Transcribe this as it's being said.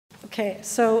Okay,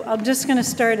 so I'm just going to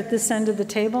start at this end of the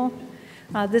table.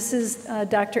 This is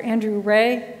Dr. Andrew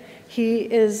Reid. He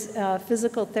is a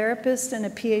physical therapist and a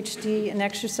PhD in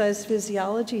exercise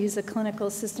physiology. He's a clinical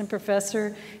assistant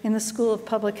professor in the School of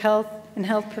Public Health and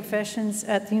Health Professions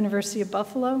at the University of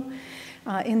Buffalo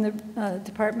in the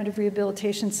Department of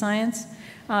Rehabilitation Science.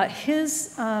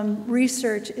 His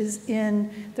research is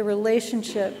in the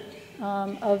relationship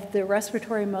of the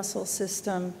respiratory muscle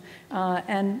system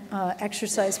and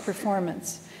exercise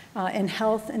performance in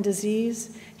health and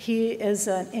disease. He is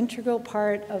an integral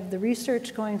part of the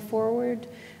research going forward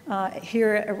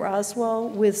here at Roswell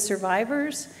with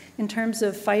survivors in terms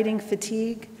of fighting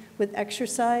fatigue with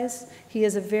exercise. He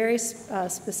has a very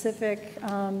specific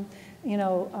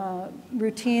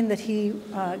routine that he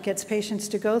gets patients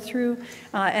to go through,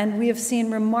 and we have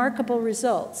seen remarkable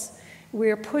results. We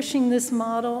are pushing this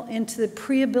model into the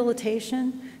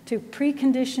prehabilitation to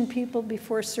precondition people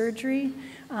before surgery.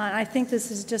 I think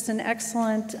this is just an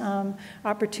excellent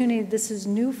opportunity. This is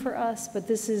new for us, but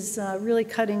this is really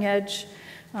cutting edge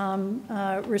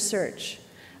research.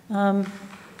 So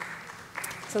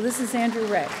this is Andrew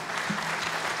Reid.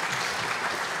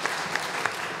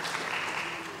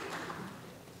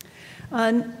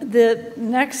 The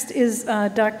next is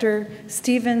Dr.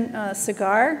 Stephen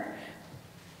Sagar.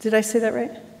 Did I say that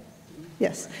right?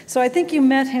 Yes. So I think you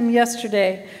met him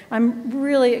yesterday. I'm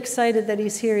really excited that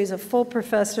he's here. He's a full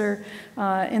professor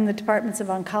in the departments of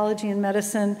oncology and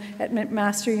medicine at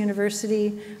McMaster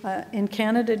University in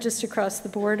Canada, just across the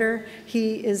border.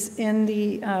 He is in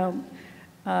the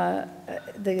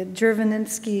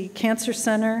Jervaninsky Cancer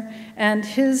Center, and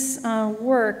his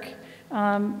work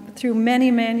through many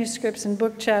manuscripts and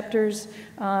book chapters.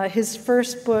 His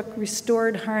first book,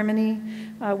 Restored Harmony,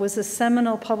 was a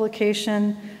seminal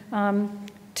publication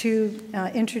to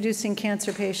introducing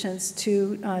cancer patients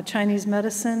to Chinese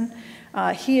medicine.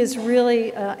 He is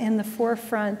really in the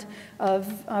forefront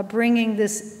of bringing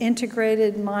this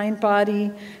integrated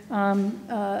mind-body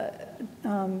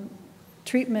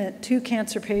treatment to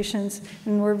cancer patients,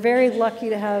 and we're very lucky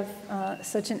to have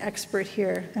such an expert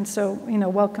here. And so,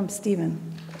 welcome, Stephen.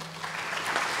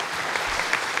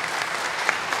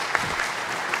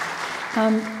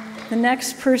 The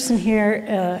next person here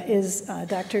is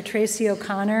Dr. Tracey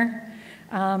O'Connor,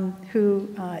 who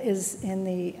is in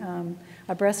the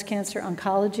a breast cancer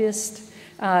oncologist.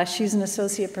 She's an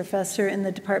associate professor in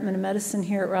the Department of Medicine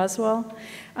here at Roswell.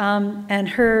 And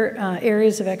her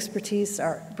areas of expertise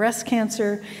are breast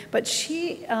cancer, but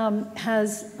she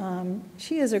is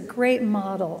a great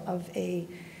model of a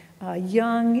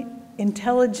young,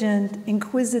 intelligent,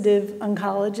 inquisitive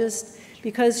oncologist,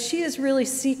 because she is really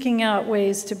seeking out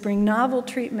ways to bring novel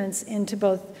treatments into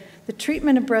both the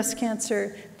treatment of breast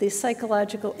cancer, the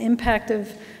psychological impact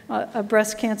of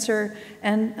breast cancer,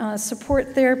 and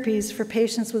support therapies for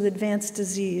patients with advanced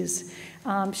disease.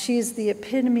 She is the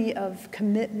epitome of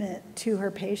commitment to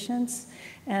her patients,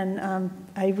 and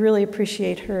I really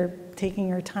appreciate her taking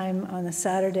her time on a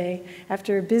Saturday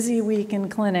after a busy week in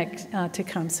clinic to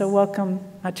come. So welcome,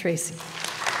 Tracey.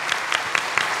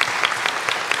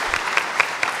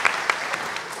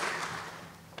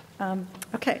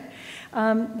 Okay.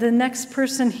 The next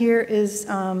person here is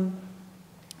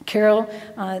Carol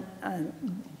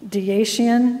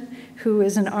DeNysschen, who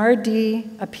is an RD,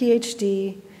 a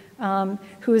PhD,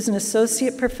 who is an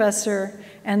associate professor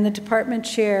and the department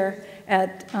chair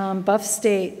at Buff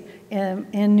State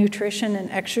in nutrition and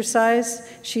exercise.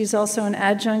 She's also an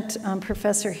adjunct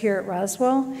professor here at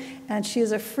Roswell, and she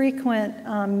is a frequent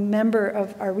member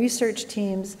of our research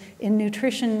teams in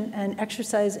nutrition and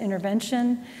exercise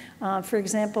intervention. For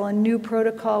example, a new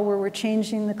protocol where we're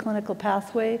changing the clinical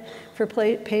pathway for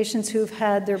patients who've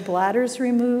had their bladders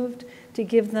removed to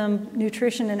give them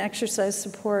nutrition and exercise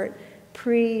support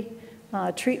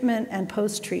pre-treatment and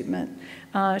post-treatment.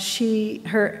 Her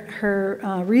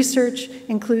research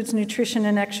includes nutrition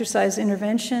and exercise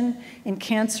intervention in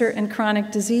cancer and chronic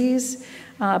disease,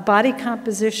 body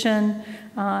composition.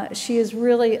 She is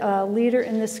really a leader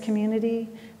in this community,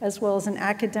 as well as an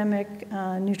academic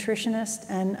nutritionist,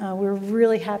 and we're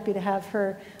really happy to have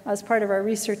her as part of our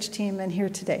research team and here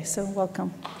today. So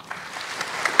welcome.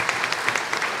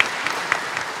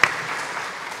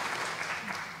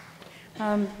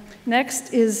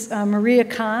 Next is Maria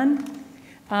Kahn,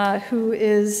 who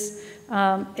is,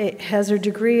 has her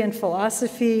degree in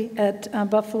philosophy at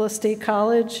Buffalo State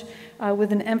College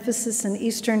with an emphasis in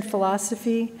Eastern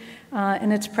philosophy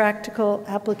and its practical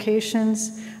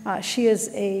applications. She is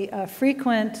a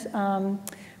frequent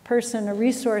person, a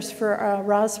resource for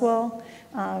Roswell.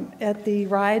 at the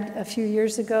Reid a few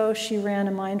years ago. She ran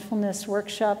a mindfulness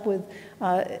workshop with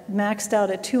maxed out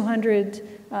at 200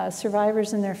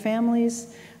 survivors and their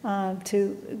families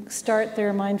to start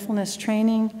their mindfulness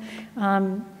training.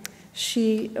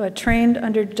 She trained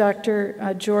under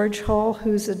Dr. George Hull,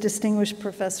 who's a distinguished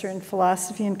professor in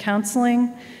philosophy and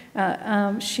counseling.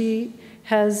 She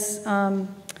has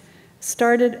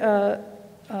started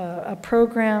a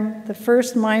program, the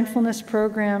first mindfulness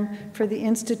program for the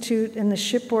Institute in the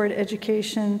shipboard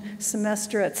education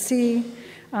semester at sea.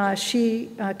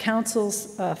 She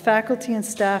counsels faculty and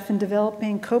staff in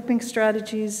developing coping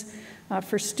strategies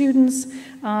for students.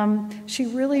 She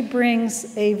really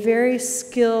brings a very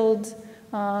skilled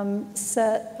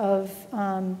set of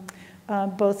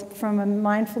both from a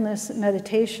mindfulness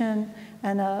meditation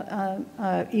and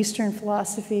Eastern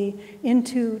philosophy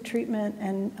into treatment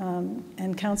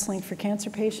and counseling for cancer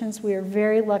patients. We are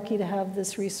very lucky to have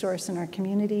this resource in our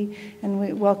community, and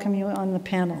we welcome you on the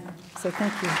panel. So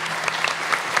thank you.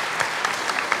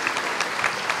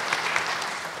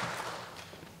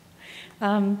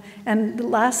 And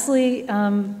lastly,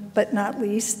 but not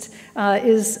least,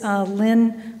 is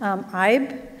Lynn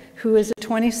Eib, who is a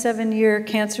 27-year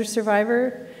cancer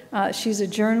survivor. She's a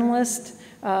journalist,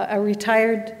 a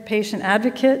retired patient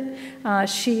advocate.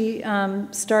 She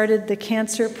started the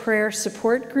Cancer Prayer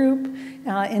Support Group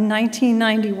in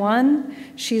 1991.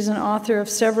 She's an author of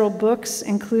several books,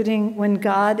 including When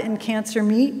God and Cancer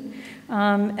Meet,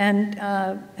 and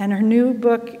her new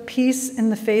book, Peace in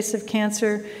the Face of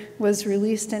Cancer, was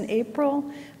released in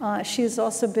April. She has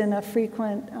also been a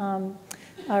frequent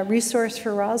resource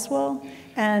for Roswell.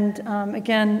 And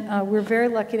again, we're very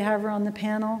lucky to have her on the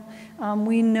panel.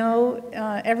 We know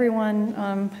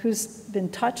everyone who's been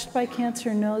touched by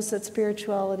cancer knows that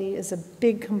spirituality is a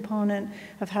big component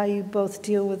of how you both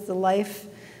deal with the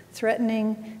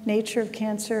life-threatening nature of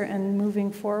cancer and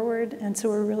moving forward. And so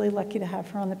we're really lucky to have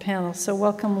her on the panel. So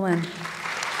welcome, Lynn.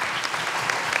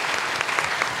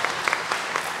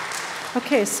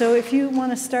 Okay, so if you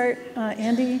want to start,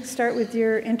 Andy, start with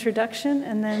your introduction,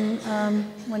 and then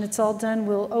when it's all done,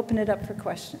 we'll open it up for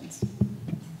questions.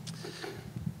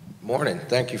 Morning.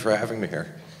 Thank you for having me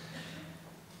here.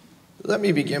 Let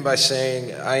me begin by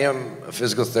saying I am a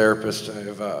physical therapist. I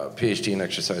have a PhD in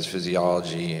exercise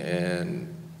physiology,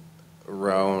 and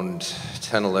around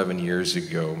 10, 11 years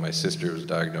ago, my sister was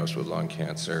diagnosed with lung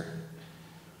cancer.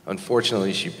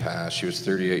 Unfortunately, she passed. She was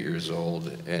 38 years old,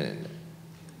 and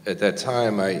at that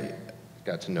time, I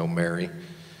got to know Mary,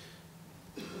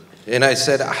 and I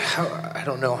said, I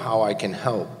don't know how I can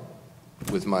help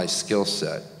with my skill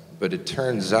set, but it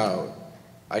turns out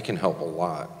I can help a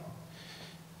lot.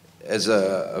 As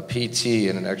a PT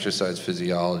and an exercise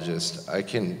physiologist, I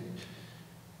can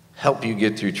help you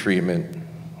get through treatment.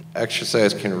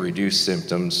 Exercise can reduce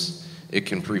symptoms, it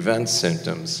can prevent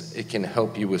symptoms, it can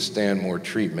help you withstand more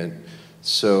treatment,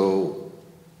 so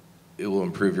it will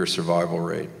improve your survival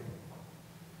rate.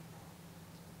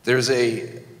 There's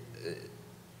a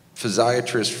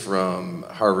physiatrist from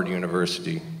Harvard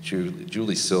University,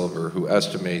 Julie Silver, who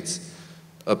estimates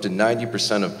up to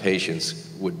 90% of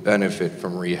patients would benefit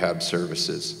from rehab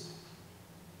services,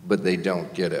 but they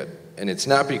don't get it. And it's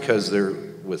not because they're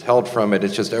withheld from it,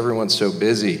 it's just everyone's so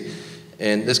busy.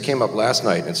 And this came up last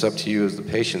night, and it's up to you as the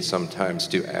patient sometimes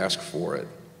to ask for it.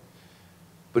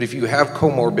 But if you have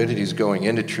comorbidities going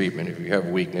into treatment, if you have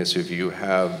weakness, if you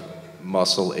have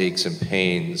muscle aches and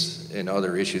pains and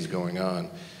other issues going on,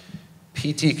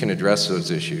 PT can address those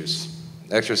issues.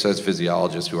 Exercise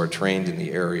physiologists who are trained in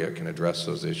the area can address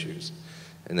those issues,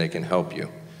 and they can help you.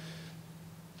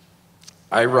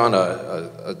 I run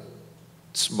a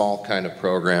small kind of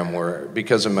program where,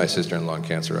 because of my sister in lung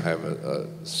cancer, I have a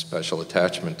special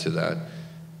attachment to that,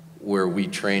 where we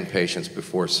train patients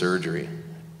before surgery.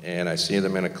 And I see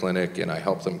them in a clinic, and I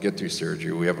help them get through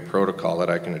surgery. We have a protocol that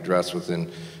I can address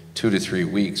within 2 to 3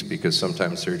 weeks because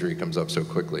sometimes surgery comes up so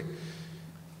quickly.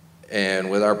 And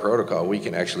with our protocol, we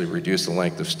can actually reduce the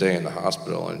length of stay in the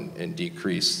hospital and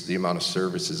decrease the amount of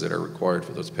services that are required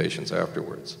for those patients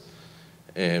afterwards.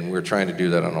 And we're trying to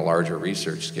do that on a larger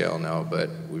research scale now,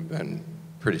 but we've been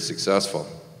pretty successful.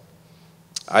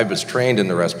 I was trained in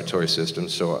the respiratory system,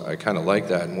 so I kind of like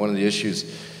that. And one of the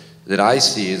issues that I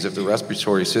see is if the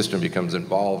respiratory system becomes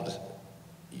involved,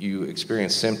 you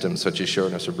experience symptoms such as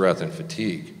shortness of breath and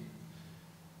fatigue.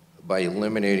 By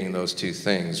eliminating those two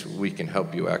things, we can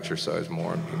help you exercise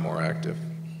more and be more active.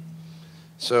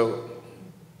 So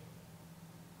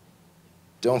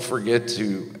don't forget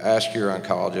to ask your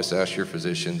oncologist, ask your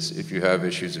physicians if you have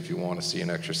issues, if you want to see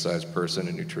an exercise person,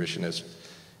 a nutritionist,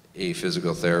 a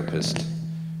physical therapist.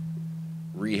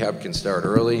 Rehab can start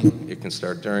early, it can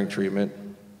start during treatment.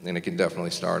 and it can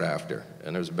definitely start after,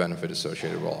 and there's a benefit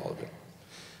associated with all of it.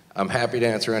 I'm happy to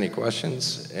answer any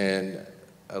questions, and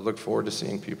I look forward to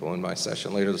seeing people in my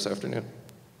session later this afternoon.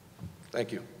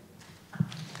 Thank you.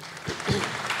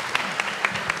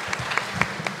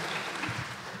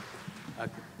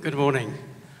 Good morning.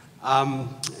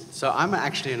 So I'm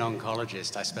actually an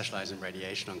oncologist. I specialize in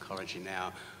radiation oncology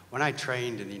now. When I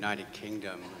trained in the United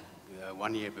Kingdom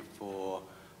 1 year before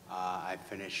I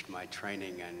finished my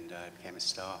training and became a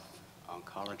staff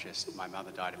oncologist, my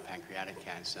mother died of pancreatic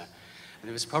cancer. And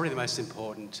it was probably the most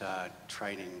important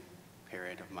training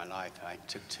period of my life. I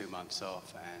took 2 months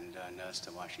off and nursed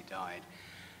her while she died.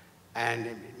 And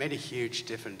it made a huge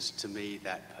difference to me,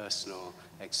 that personal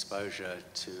exposure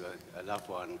to a loved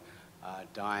one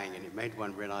dying, and it made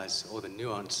one realize all the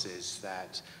nuances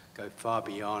that go far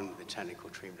beyond the technical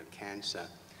treatment of cancer.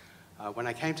 When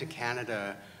I came to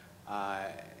Canada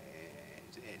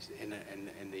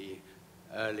in the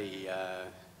early, it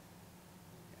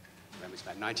was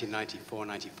about 1994,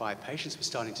 95, patients were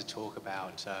starting to talk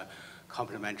about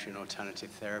complementary and alternative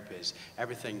therapies,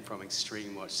 everything from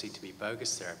extreme, what seemed to be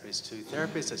bogus therapies, to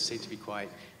therapies that seemed to be quite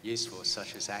useful,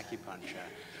 such as acupuncture.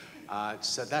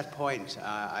 So at that point,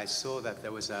 I saw that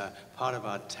there was a part of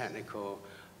our technical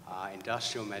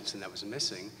industrial medicine that was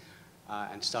missing,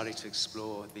 and started to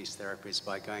explore these therapies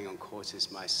by going on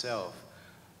courses myself.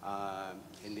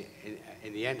 In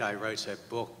the end, I wrote a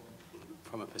book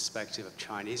from a perspective of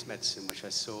Chinese medicine, which I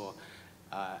saw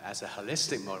as a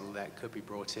holistic model that could be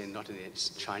brought in, not in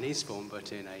its Chinese form,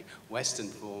 but in a Western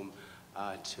form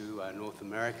to North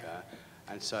America.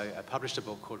 And so I published a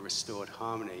book called Restored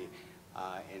Harmony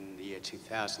in the year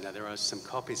 2000. Now there are some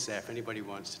copies there. If anybody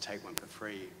wants to take one for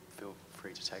free, feel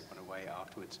free to take one away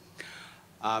afterwards.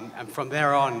 And from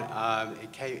there on,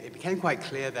 it became quite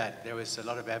clear that there was a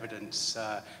lot of evidence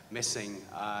missing,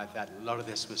 that a lot of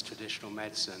this was traditional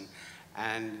medicine.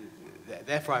 And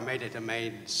therefore, I made it a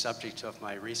main subject of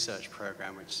my research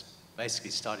program, which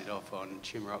basically started off on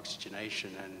tumor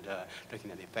oxygenation and looking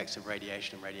at the effects of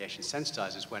radiation and radiation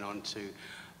sensitizers, went on to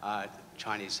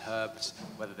Chinese herbs,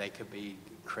 whether they could be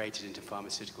created into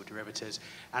pharmaceutical derivatives,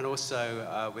 and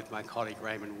also with my colleague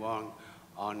Raymond Wong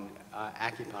on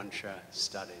acupuncture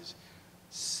studies.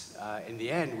 In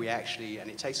the end, we actually, and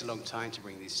it takes a long time to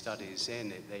bring these studies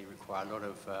in, they require a lot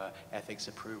of ethics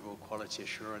approval, quality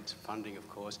assurance, funding, of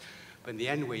course. But in the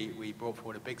end, we brought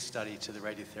forward a big study to the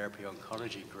Radiotherapy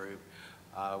Oncology group,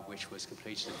 which was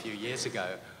completed a few years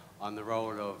ago, on the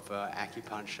role of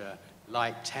acupuncture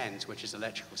like TENS, which is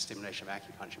electrical stimulation of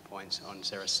acupuncture points, on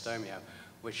xerostomia,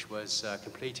 which was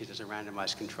completed as a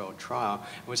randomized controlled trial.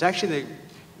 It was actually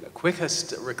the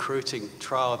quickest recruiting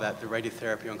trial that the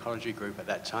Radiotherapy Oncology group at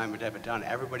that time had ever done.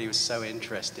 Everybody was so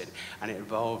interested, and it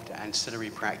involved ancillary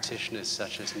practitioners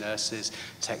such as nurses,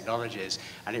 technologists,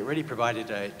 and it really provided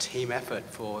a team effort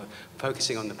for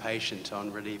focusing on the patient,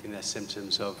 on relieving their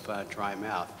symptoms of dry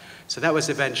mouth. So that was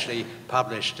eventually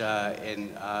published in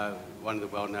one of the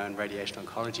well-known radiation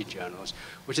oncology journals,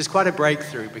 which is quite a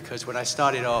breakthrough, because when I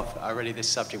started off, really this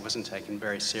subject wasn't taken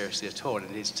very seriously at all,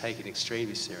 and it's taken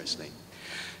extremely seriously.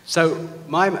 So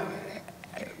my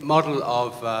model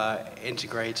of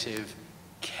integrative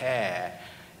care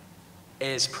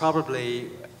is probably,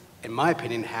 in my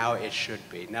opinion, how it should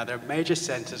be. Now, there are major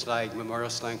centers like Memorial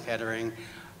Sloan Kettering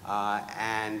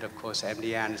and, of course,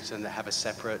 MD Anderson that have a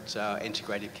separate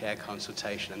integrative care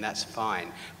consultation, and that's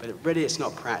fine. But really, it's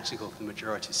not practical for the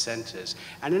majority of centers.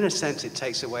 And in a sense, it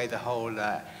takes away the whole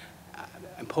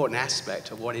important aspect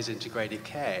of what is integrative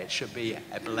care. It should be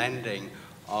a blending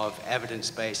of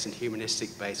evidence-based and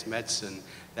humanistic-based medicine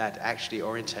that actually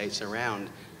orientates around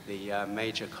the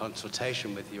major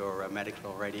consultation with your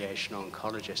medical or radiation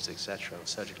oncologist, etc., or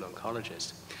surgical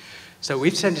oncologist. So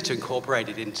we've tended to incorporate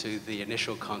it into the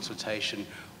initial consultation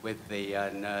with the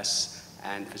nurse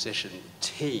and physician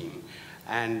team.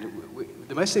 And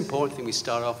the most important thing we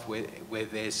start off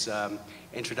with is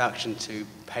introduction to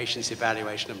patients'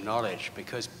 evaluation of knowledge,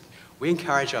 because we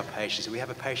encourage our patients, and we have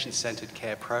a patient-centered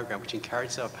care program which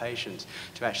encourages our patients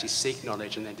to actually seek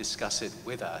knowledge and then discuss it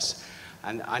with us.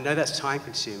 And I know that's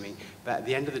time-consuming, but at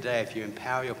the end of the day, if you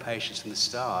empower your patients from the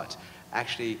start,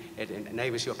 actually it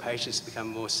enables your patients to become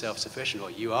more self-sufficient, or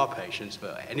you are patients,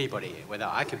 but anybody, whether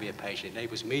I could be a patient, it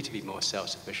enables me to be more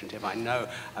self-sufficient if I know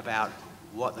about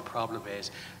what the problem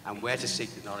is and where to seek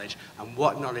the knowledge and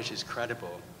what knowledge is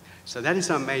credible. So that is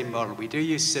our main model. We do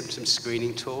use symptom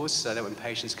screening tools so that when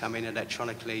patients come in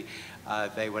electronically,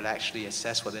 they will actually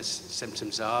assess what their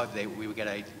symptoms are. We will get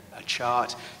a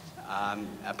chart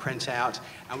a printout,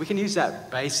 and we can use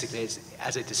that basically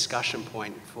as a discussion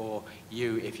point for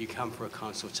you if you come for a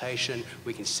consultation.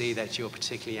 We can see that you're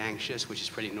particularly anxious, which is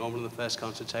pretty normal in the first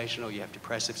consultation, or you have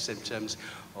depressive symptoms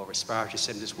or respiratory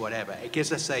symptoms, whatever. It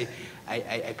gives us a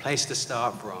place to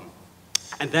start from.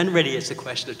 And then really it's a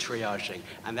question of triaging,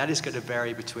 and that is going to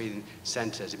vary between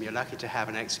centers. If you're lucky to have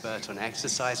an expert on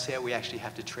exercise here, we actually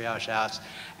have to triage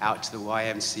out to the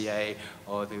YMCA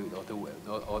or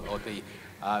the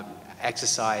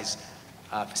exercise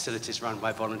facilities run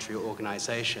by voluntary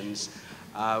organizations.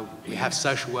 We have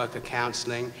social worker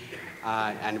counseling,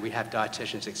 and we have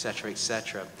dietitians, et cetera, et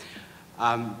cetera.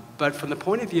 But from the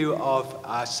point of view of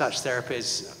such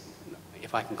therapies,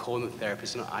 if I can call them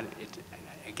therapies,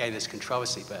 again, there's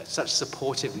controversy, but such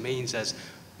supportive means as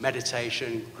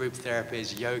meditation, group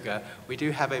therapies, yoga, we do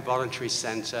have a voluntary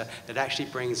center that actually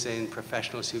brings in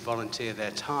professionals who volunteer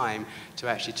their time to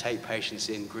actually take patients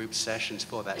in group sessions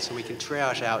for that. So we can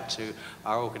triage out to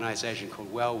our organization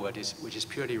called Wellwood, which is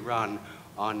purely run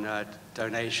on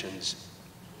donations.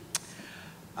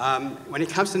 When it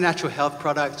comes to natural health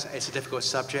products, it's a difficult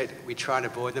subject. We try and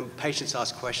avoid them. Patients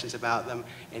ask questions about them.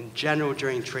 In general,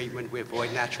 during treatment, we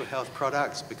avoid natural health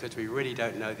products because we really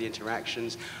don't know the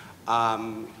interactions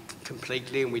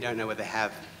completely, and we don't know whether they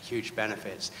have huge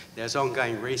benefits. There's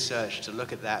ongoing research to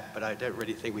look at that, but I don't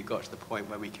really think we've got to the point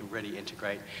where we can really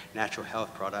integrate natural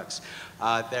health products.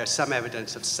 There's some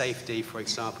evidence of safety, for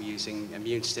example, using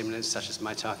immune stimulants such as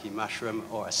maitake mushroom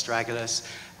or astragalus,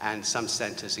 and some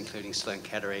centers, including Sloan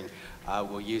Kettering,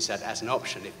 will use that as an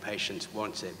option if patients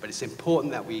want it. But it's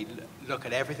important that we look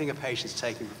at everything a patient's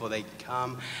taking before they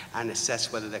come and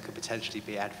assess whether there could potentially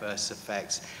be adverse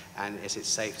effects, and is it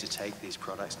safe to take these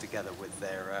products together with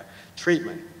their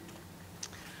treatment.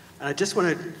 And I just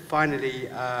want to finally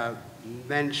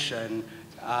mention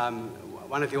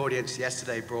one of the audience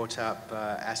yesterday brought up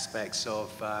aspects of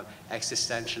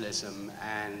existentialism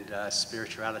and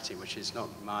spirituality, which is not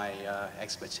my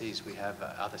expertise. We have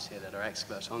others here that are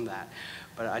experts on that.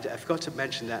 But I forgot to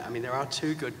mention that, I mean, there are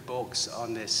 2 good books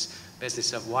on this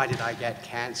business of why did I get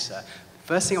cancer.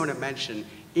 First thing I want to mention,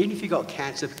 even if you got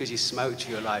cancer because you smoked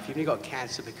your life, even if you got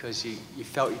cancer because you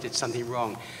felt you did something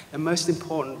wrong, the most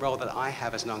important role that I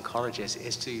have as an oncologist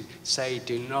is to say,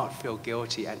 do not feel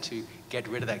guilty and to get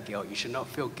rid of that guilt. You should not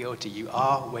feel guilty. You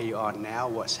are where you are now.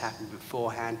 What's happened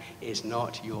beforehand is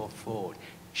not your fault.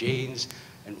 Genes,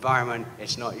 environment,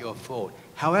 it's not your fault.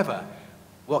 However,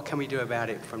 what can we do about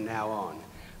it from now on?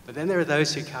 But then there are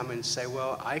those who come and say,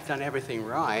 well, I've done everything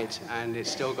right and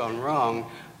it's still gone wrong.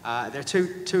 There are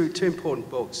two important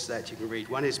books that you can read.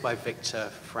 One is by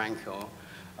Viktor Frankl,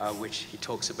 which he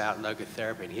talks about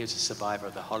logotherapy, and he was a survivor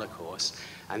of the Holocaust.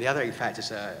 And the other, in fact,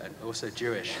 is also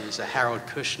Jewish, who's Harold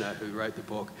Kushner, who wrote the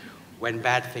book When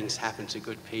Bad Things Happen to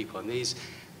Good People. And these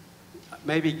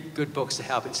may be good books to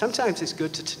help. And sometimes it's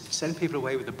good to send people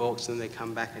away with the books and then they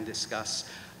come back and discuss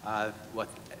what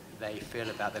they feel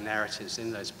about the narratives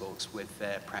in those books with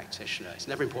their practitioner. It's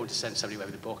never important to send somebody away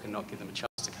with a book and not give them a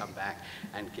chance to come back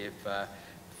and give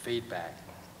feedback.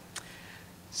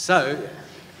 So,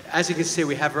 as you can see,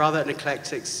 we have rather an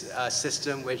eclectic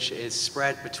system which is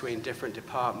spread between different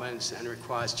departments and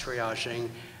requires triaging.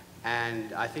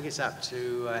 And I think it's up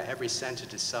to every center to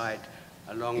decide,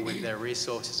 along with their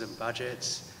resources and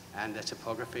budgets and their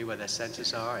topography, where their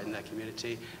centers are in their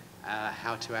community,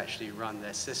 how to actually run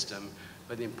their system.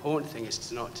 But the important thing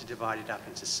is not to divide it up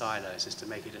into silos, is to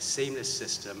make it a seamless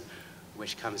system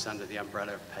which comes under the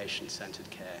umbrella of patient-centered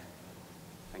care.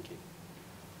 Thank you.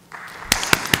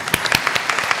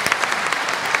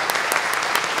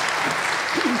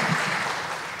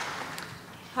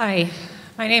 Hi,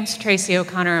 my name's Tracey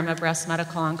O'Connor. I'm a breast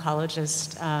medical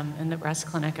oncologist in the breast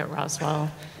clinic at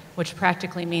Roswell, which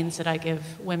practically means that I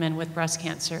give women with breast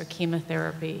cancer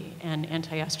chemotherapy and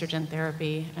anti-estrogen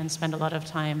therapy and spend a lot of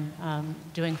time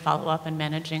doing follow-up and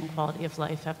managing quality of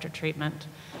life after treatment.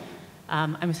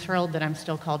 I'm thrilled that I'm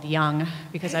still called young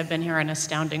because I've been here an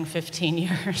astounding 15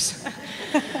 years.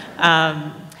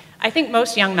 I think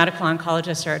most young medical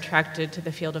oncologists are attracted to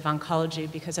the field of oncology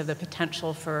because of the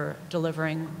potential for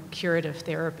delivering curative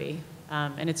therapy.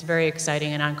 And it's very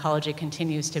exciting, and oncology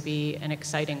continues to be an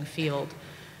exciting field.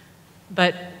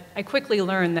 But I quickly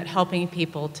learned that helping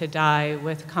people to die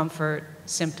with comfort,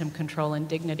 symptom control, and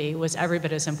dignity was every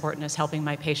bit as important as helping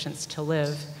my patients to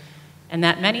live. And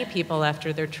that many people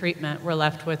after their treatment were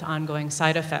left with ongoing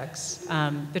side effects.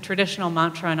 The traditional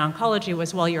mantra in oncology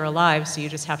was, well, you're alive, so you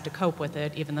just have to cope with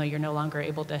it, even though you're no longer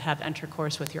able to have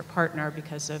intercourse with your partner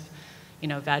because of,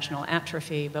 vaginal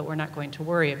atrophy, but we're not going to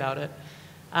worry about it.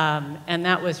 And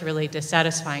that was really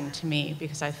dissatisfying to me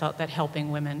because I felt that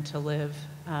helping women to live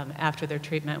after their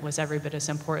treatment was every bit as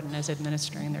important as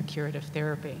administering their curative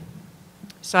therapy.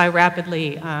 So I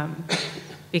rapidly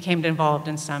became involved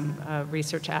in some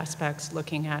research aspects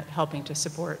looking at helping to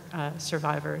support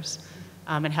survivors,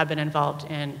 and have been involved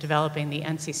in developing the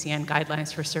NCCN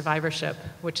Guidelines for Survivorship,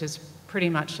 which is pretty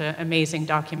much an amazing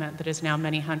document that is now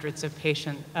many hundreds of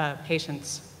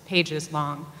patients' pages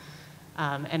long,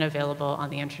 and available on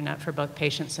the internet for both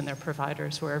patients and their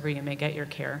providers, wherever you may get your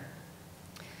care.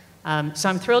 So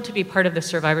I'm thrilled to be part of the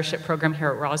survivorship program here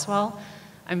at Roswell.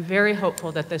 I'm very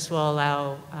hopeful that this will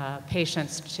allow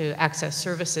patients to access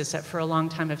services that for a long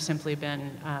time have simply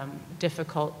been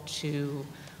difficult to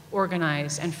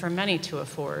organize and for many to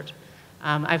afford.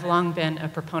 I've long been a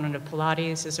proponent of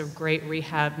Pilates as a great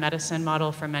rehab medicine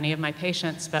model for many of my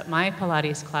patients, but my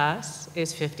Pilates class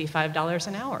is $55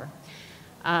 an hour.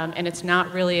 And it's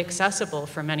not really accessible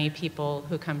for many people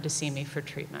who come to see me for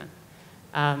treatment.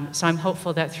 So I'm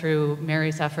hopeful that through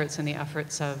Mary's efforts and the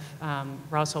efforts of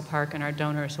Roswell Park and our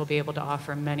donors, we'll be able to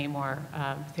offer many more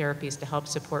therapies to help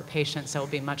support patients that will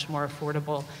be much more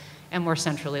affordable and more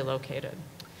centrally located.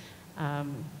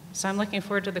 So I'm looking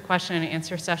forward to the question and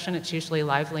answer session. It's usually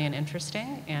lively and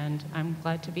interesting, and I'm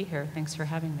glad to be here. Thanks for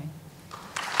having me.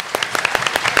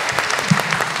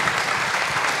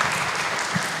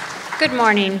 Good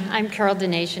morning. I'm Carol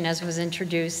DeNysschen, as was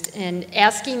introduced, and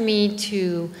asking me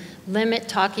to limit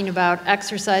talking about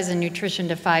exercise and nutrition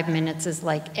to 5 minutes is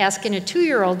like asking a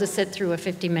 2-year-old to sit through a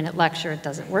 50-minute lecture. It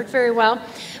doesn't work very well.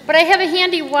 But I have a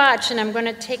handy watch, and I'm going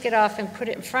to take it off and put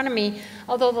it in front of me,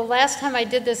 although the last time I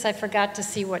did this, I forgot to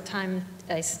see what time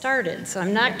I started. So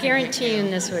I'm not guaranteeing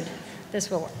this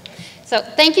will work. So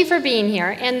thank you for being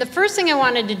here. And the first thing I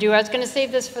wanted to do, I was going to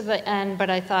save this for the end, but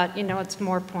I thought, you know, it's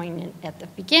more poignant at the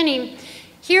beginning.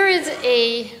 Here is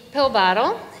a pill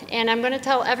bottle, and I'm going to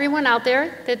tell everyone out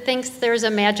there that thinks there's a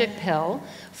magic pill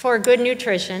for good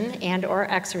nutrition and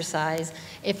or exercise.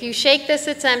 If you shake this,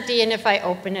 it's empty, and if I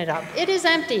open it up, it is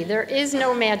empty. There is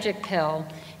no magic pill.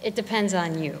 It depends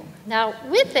on you. Now,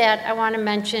 with that, I want to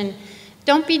mention,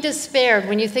 don't be despaired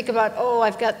when you think about, oh,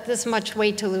 I've got this much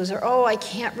weight to lose, or oh, I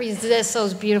can't resist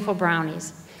those beautiful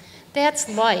brownies. That's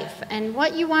life, and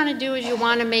what you want to do is you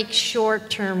want to make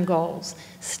short-term goals.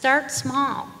 Start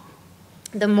small.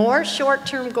 The more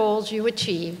short-term goals you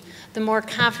achieve, the more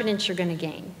confidence you're going to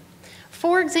gain.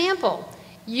 For example,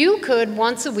 you could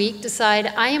once a week decide,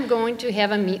 I am going to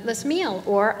have a meatless meal,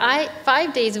 or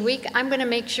 5 days a week, I'm going to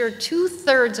make sure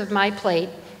 2/3 of my plate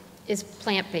is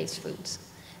plant-based foods.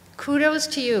 Kudos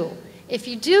to you. If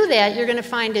you do that, you're going to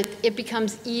find it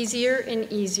becomes easier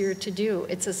and easier to do.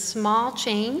 It's a small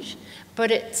change,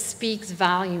 but it speaks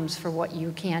volumes for what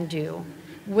you can do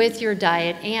with your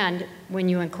diet and when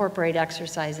you incorporate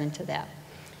exercise into that.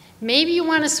 Maybe you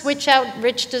want to switch out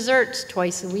rich desserts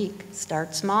twice a week.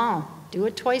 Start small. Do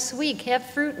it twice a week. Have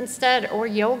fruit instead or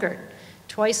yogurt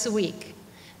twice a week.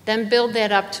 Then build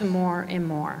that up to more and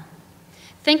more.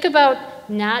 Think about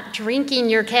not drinking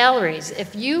your calories.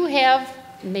 If you have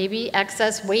maybe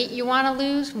excess weight you want to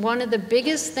lose, one of the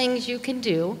biggest things you can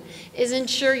do is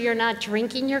ensure you're not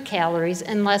drinking your calories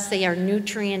unless they are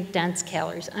nutrient-dense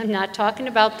calories. I'm not talking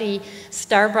about the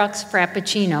Starbucks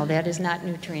Frappuccino. That is not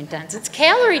nutrient-dense. It's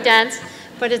calorie-dense,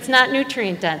 but it's not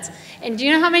nutrient-dense. And do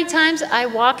you know how many times I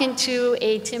walk into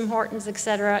a Tim Hortons,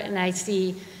 etc., and I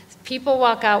see people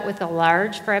walk out with a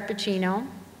large Frappuccino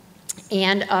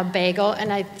and a bagel,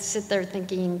 and I sit there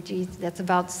thinking, geez, that's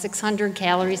about 600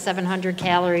 calories, 700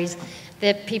 calories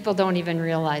that people don't even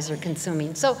realize they're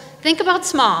consuming. So think about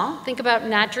small. Think about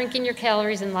not drinking your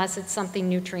calories unless it's something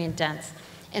nutrient-dense.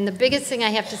 And the biggest thing I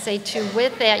have to say, too,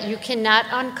 with that, you cannot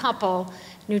uncouple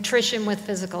nutrition with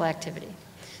physical activity.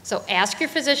 So ask your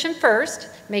physician first,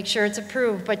 make sure it's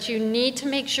approved, but you need to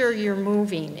make sure you're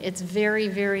moving. It's very,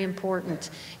 very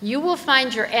important. You will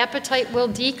find your appetite will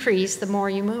decrease the more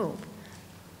you move.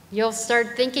 You'll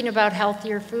start thinking about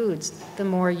healthier foods the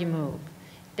more you move.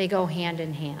 They go hand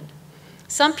in hand.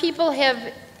 Some people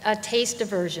have a taste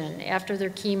aversion after their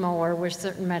chemo or with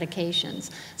certain medications.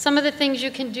 Some of the things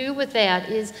you can do with that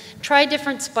is try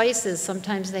different spices.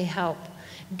 Sometimes they help.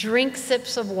 Drink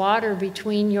sips of water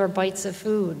between your bites of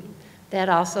food. That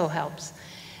also helps.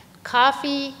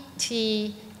 Coffee,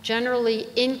 tea generally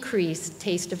increase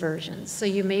taste aversions, so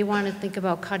you may want to think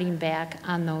about cutting back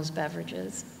on those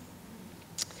beverages.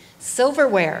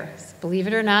 Silverware, believe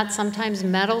it or not, sometimes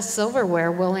metal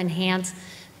silverware will enhance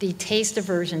the taste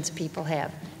aversions people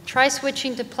have. Try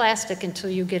switching to plastic until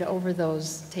you get over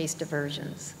those taste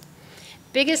aversions.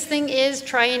 Biggest thing is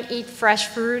try and eat fresh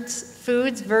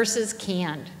foods versus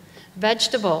canned.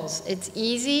 Vegetables, it's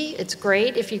easy, it's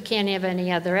great if you can't have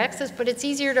any other access, but it's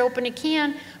easier to open a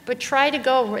can, but try to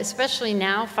go, especially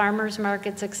now, farmers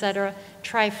markets, etc.,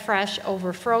 try fresh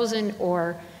over frozen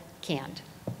or canned.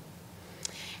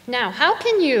 Now, how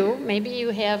can you, maybe you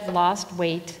have lost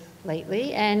weight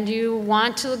lately and you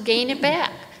want to gain it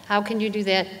back. How can you do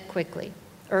that quickly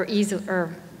or easily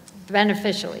or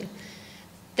beneficially?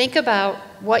 Think about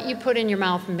what you put in your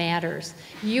mouth matters.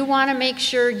 You want to make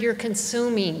sure you're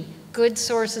consuming good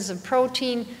sources of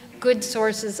protein, good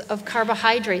sources of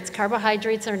carbohydrates.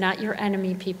 Carbohydrates are not your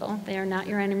enemy, people. They are not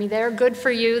your enemy. They are good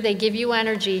for you. They give you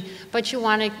energy, but you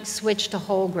want to switch to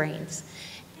whole grains.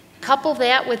 Couple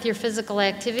that with your physical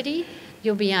activity,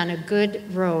 you'll be on a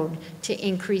good road to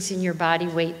increasing your body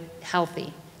weight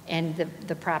healthy and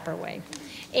the proper way.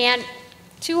 And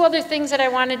two other things that I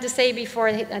wanted to say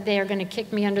before they are going to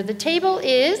kick me under the table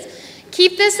is,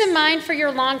 keep this in mind for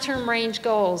your long-term range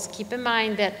goals. Keep in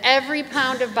mind that every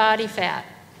pound of body fat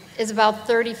is about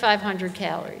 3,500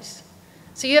 calories.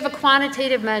 So you have a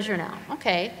quantitative measure now.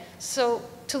 Okay, so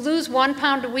to lose 1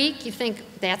 pound a week, you think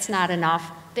that's not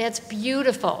enough. That's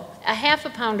beautiful. A half a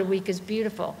pound a week is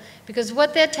beautiful. Because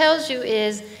what that tells you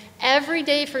is every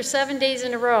day for 7 days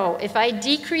in a row, if I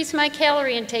decrease my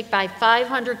calorie intake by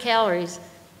 500 calories,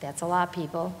 that's a lot,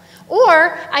 people.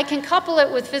 Or I can couple it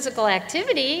with physical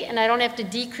activity and I don't have to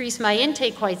decrease my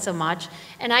intake quite so much.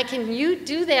 And I can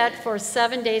do that for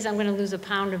 7 days, I'm going to lose a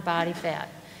pound of body fat.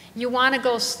 You want to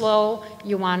go slow,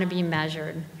 you want to be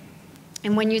measured.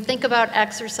 And when you think about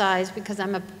exercise, because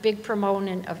I'm a big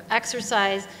proponent of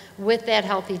exercise with that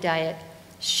healthy diet,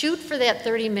 shoot for that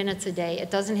 30 minutes a day. It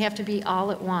doesn't have to be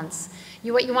all at once.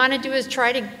 What you want to do is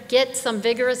try to get some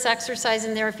vigorous exercise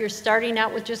in there. If you're starting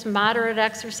out with just moderate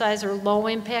exercise or low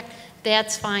impact,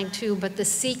 that's fine too. But the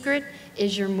secret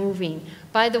is you're moving.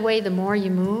 By the way, the more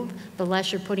you move, the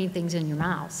less you're putting things in your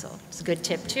mouth. So it's a good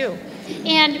tip too.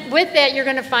 And with that, you're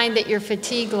going to find that your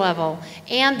fatigue level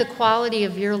and the quality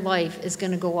of your life is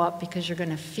going to go up because you're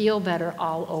going to feel better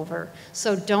all over.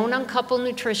 So don't uncouple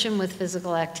nutrition with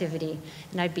physical activity.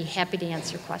 And I'd be happy to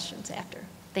answer questions after.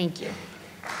 Thank you.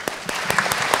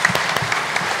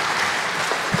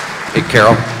 Hey,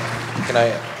 Carol, can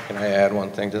I add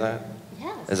one thing to that?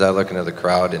 Yes. As I look into the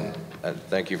crowd, and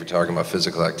thank you for talking about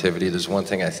physical activity, there's one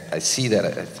thing I see that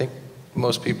I think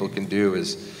most people can do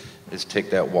is take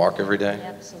that walk every day.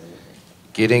 Absolutely.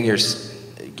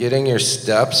 Getting your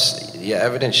steps, yeah,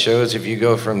 evidence shows if you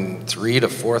go from 3,000 to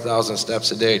 4,000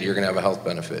 steps a day, you're going to have a health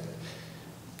benefit.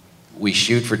 We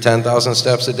shoot for 10,000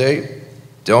 steps a day.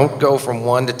 Don't go from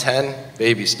 1 to 10,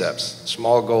 baby steps.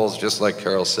 Small goals, just like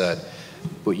Carol said.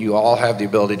 But you all have the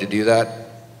ability to do that.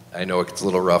 I know it's a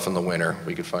little rough in the winter.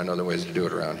 We could find other ways to do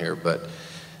it around here, but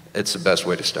it's the best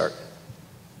way to start.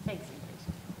 Thanks.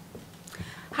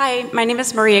 Hi, my name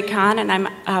is Maria Kahn, and I'm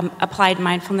applied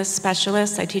mindfulness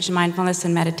specialist. I teach mindfulness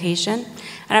and meditation.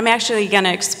 And I'm actually going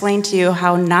to explain to you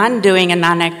how non-doing and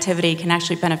non-activity can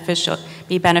actually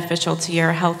be beneficial to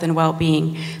your health and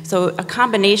well-being. So a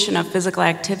combination of physical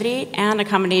activity and a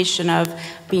combination of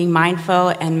being mindful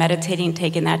and meditating,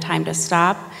 taking that time to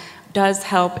stop, does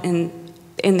help in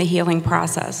the healing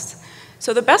process.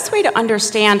 So the best way to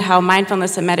understand how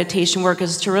mindfulness and meditation work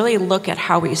is to really look at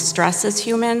how we stress as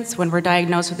humans when we're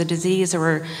diagnosed with a disease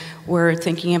or we're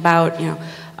thinking about,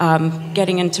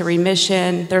 getting into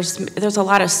remission. There's a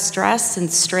lot of stress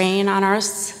and strain on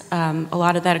us. A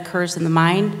lot of that occurs in the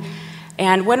mind.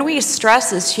 And when we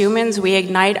stress as humans, we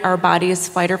ignite our body's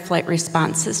fight or flight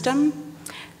response system.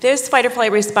 This fight or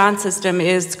flight response system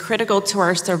is critical to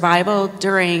our survival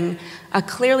during a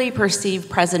clearly perceived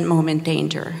present moment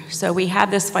danger. So we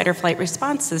have this fight or flight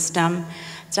response system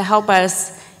to help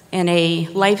us in a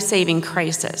life-saving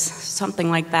crisis. Something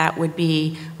like that would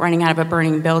be running out of a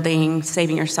burning building,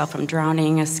 saving yourself from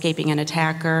drowning, escaping an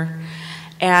attacker.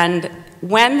 And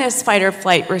when this fight or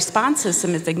flight response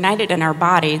system is ignited in our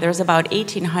body, there's about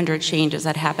 1,800 changes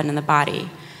that happen in the body.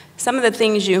 Some of the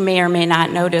things you may or may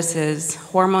not notice is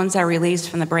hormones are released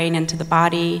from the brain into the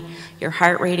body, your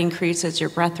heart rate increases, your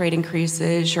breath rate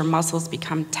increases, your muscles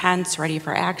become tense, ready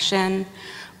for action,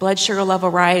 blood sugar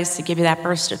level rise to give you that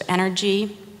burst of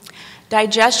energy.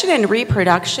 Digestion and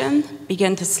reproduction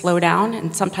begin to slow down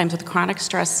and sometimes with chronic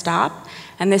stress stop.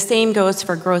 And the same goes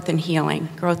for growth and healing.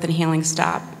 Growth and healing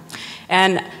stop.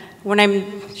 And when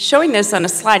I'm showing this on a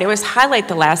slide, I always highlight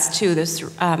the last two, this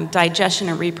digestion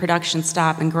and reproduction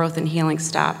stop and growth and healing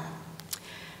stop.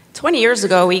 20 years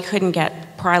ago, we couldn't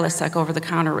get Prilosec over the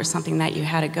counter or something that you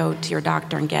had to go to your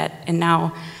doctor and get. And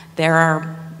now there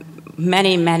are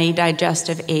many, many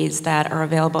digestive aids that are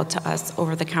available to us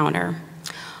over the counter.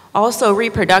 Also,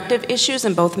 reproductive issues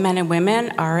in both men and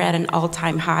women are at an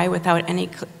all-time high without any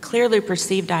clearly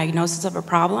perceived diagnosis of a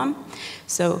problem.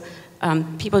 So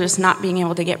people just not being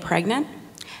able to get pregnant.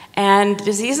 And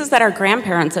diseases that our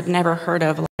grandparents have never heard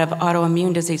of, a lot of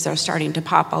autoimmune diseases are starting to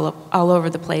pop all over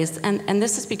the place. And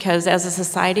this is because as a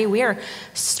society, we are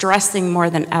stressing more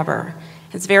than ever.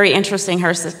 It's very interesting,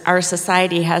 our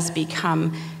society has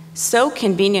become so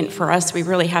convenient for us, we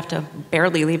really have to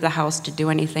barely leave the house to do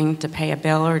anything, to pay a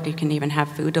bill, or you can even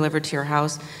have food delivered to your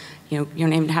house. You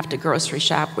don't even have to grocery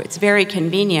shop. It's very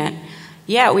convenient.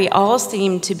 Yet we all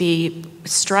seem to be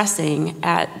stressing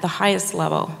at the highest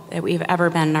level that we've ever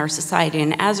been in our society.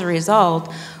 And as a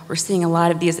result, we're seeing a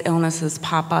lot of these illnesses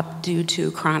pop up due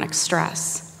to chronic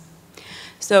stress.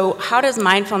 So how does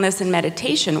mindfulness and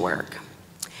meditation work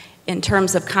in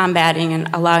terms of combating and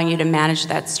allowing you to manage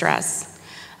that stress?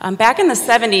 Back in the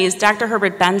 70s, Dr.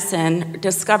 Herbert Benson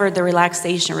discovered the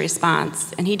relaxation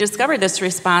response. And he discovered this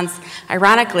response,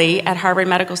 ironically, at Harvard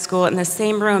Medical School in the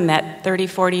same room that 30,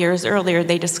 40 years earlier,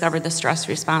 they discovered the stress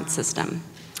response system.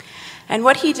 And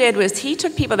what he did was he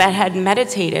took people that had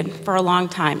meditated for a long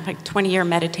time, like 20-year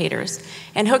meditators,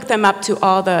 and hooked them up to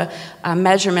all the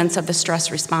measurements of the stress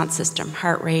response system,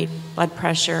 heart rate, blood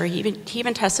pressure. He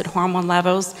even tested hormone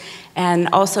levels and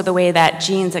also the way that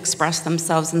genes express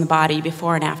themselves in the body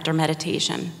before and after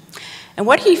meditation. And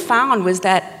what he found was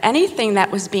that anything that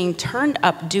was being turned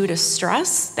up due to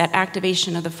stress, that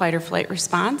activation of the fight or flight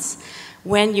response,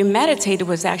 when you meditated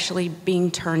was actually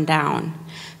being turned down.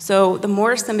 So the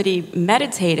more somebody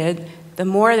meditated, the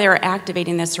more they were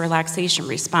activating this relaxation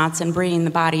response and bringing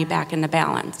the body back into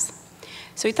balance.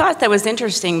 So he thought that was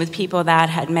interesting with people that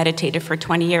had meditated for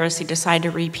 20 years. He decided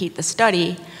to repeat the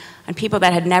study on people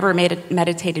that had never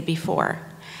meditated before.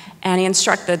 And he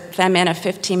instructed them in a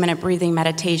 15-minute breathing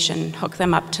meditation, hooked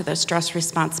them up to the stress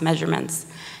response measurements.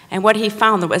 And what he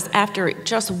found was after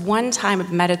just one time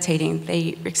of meditating,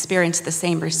 they experienced the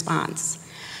same response.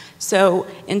 So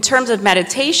in terms of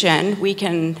meditation, we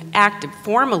can act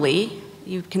formally.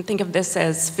 You can think of this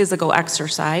as physical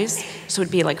exercise. So it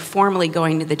would be like formally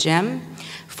going to the gym,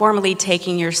 formally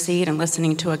taking your seat and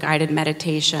listening to a guided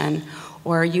meditation,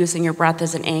 or using your breath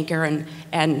as an anchor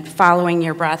and following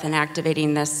your breath and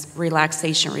activating this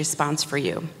relaxation response for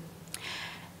you.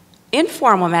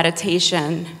 Informal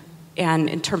meditation, and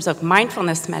in terms of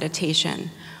mindfulness meditation,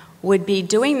 would be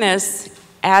doing this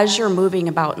as you're moving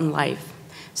about in life.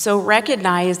 So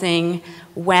recognizing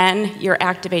when you're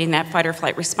activating that fight or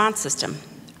flight response system.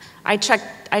 I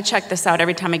check this out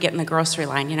every time I get in the grocery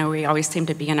line. We always seem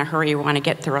to be in a hurry, we want to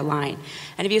get through a line.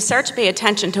 And if you start to pay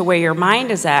attention to where your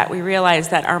mind is at, we realize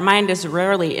that our mind is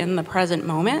rarely in the present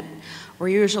moment. We're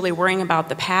usually worrying about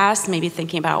the past, maybe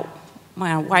thinking about,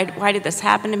 well, why did this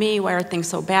happen to me? Why are things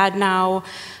so bad now?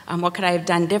 What could I have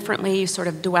done differently? Sort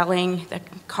of dwelling, that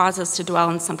causes us to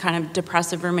dwell in some kind of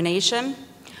depressive rumination.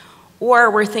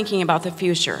 Or we're thinking about the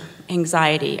future,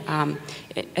 anxiety,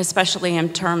 especially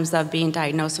in terms of being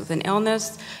diagnosed with an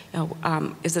illness.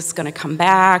 Is this going to come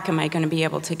back? Am I going to be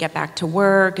able to get back to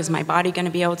work? Is my body going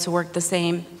to be able to work the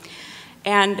same?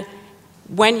 And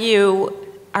when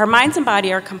our minds and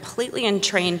body are completely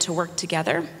entrained to work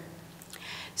together.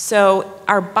 So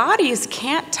our bodies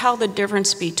can't tell the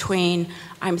difference between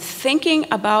I'm thinking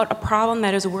about a problem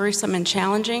that is worrisome and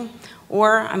challenging,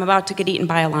 or I'm about to get eaten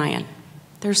by a lion.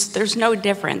 There's no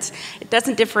difference. It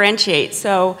doesn't differentiate.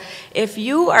 So if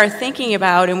you are thinking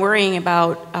about and worrying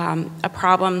about a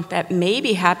problem that may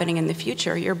be happening in the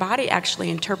future, your body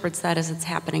actually interprets that as it's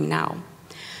happening now.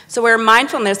 So where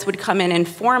mindfulness would come in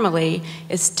informally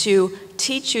is to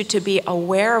teach you to be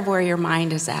aware of where your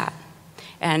mind is at.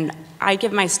 And I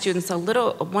give my students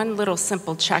one little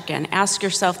simple check-in. Ask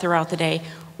yourself throughout the day,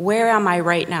 where am I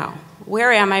right now?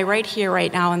 Where am I right here,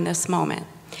 right now in this moment?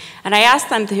 And I asked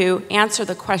them to answer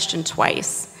the question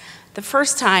twice. The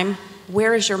first time,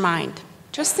 where is your mind?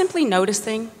 Just simply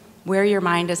noticing where your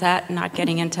mind is at, not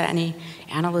getting into any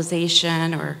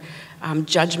analyzation or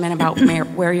judgment about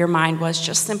where your mind was,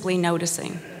 just simply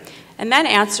noticing. And then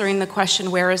answering the question,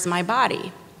 where is my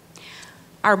body?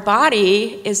 Our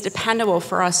body is dependable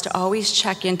for us to always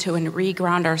check into and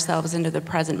re-ground ourselves into the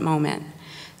present moment.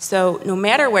 So no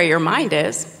matter where your mind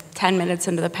is, 10 minutes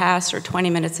into the past or 20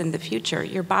 minutes into the future,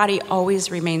 your body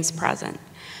always remains present.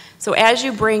 So as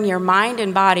you bring your mind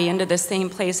and body into the same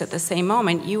place at the same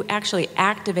moment, you actually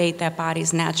activate that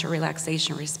body's natural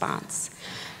relaxation response.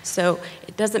 So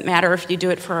it doesn't matter if you do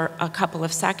it for a couple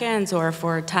of seconds or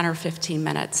for 10 or 15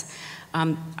 minutes.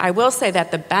 I will say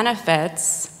that the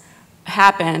benefits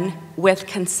happen with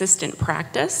consistent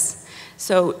practice.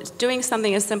 So doing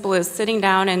something as simple as sitting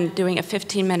down and doing a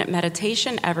 15-minute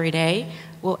meditation every day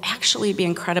will actually be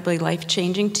incredibly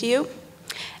life-changing to you.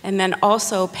 And then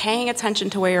also paying attention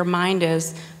to where your mind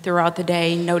is throughout the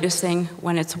day, noticing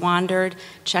when it's wandered,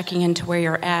 checking into where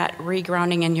you're at,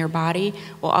 regrounding in your body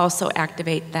will also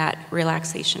activate that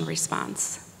relaxation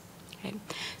response. Okay?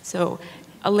 So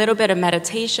a little bit of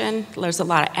meditation. There's a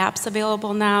lot of apps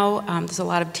available now. There's a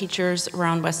lot of teachers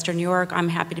around Western New York. I'm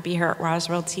happy to be here at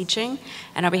Roswell teaching,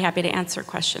 and I'll be happy to answer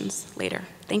questions later.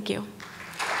 Thank you.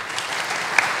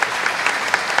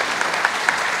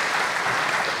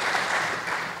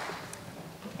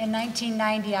 In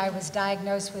 1990, I was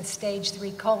diagnosed with stage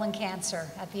 3 colon cancer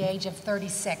at the age of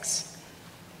 36.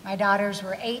 My daughters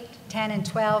were 8, 10, and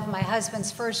 12. My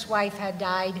husband's first wife had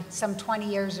died some 20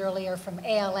 years earlier from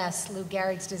ALS, Lou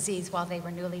Gehrig's disease, while they were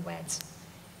newlyweds.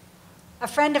 A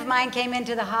friend of mine came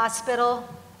into the hospital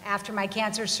after my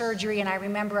cancer surgery, and I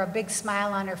remember a big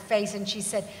smile on her face, and she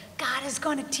said, "God is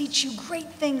going to teach you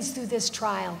great things through this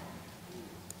trial."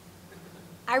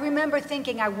 I remember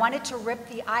thinking I wanted to rip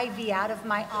the IV out of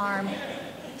my arm,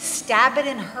 stab it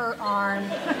in her arm,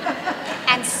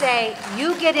 and say,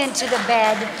 "You get into the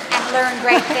bed and learn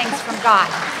great things from God."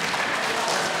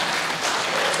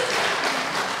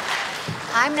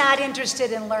 I'm not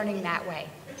interested in learning that way.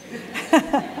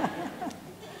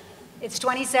 It's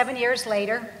 27 years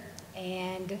later,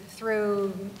 and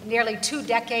through nearly 2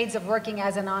 decades of working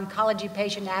as an oncology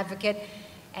patient advocate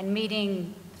and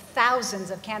meeting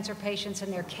thousands of cancer patients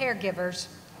and their caregivers,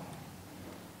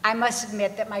 I must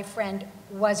admit that my friend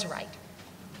was right.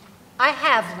 I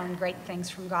have learned great things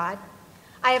from God.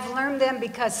 I have learned them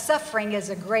because suffering is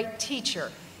a great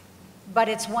teacher, but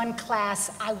it's one class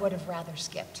I would have rather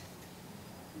skipped.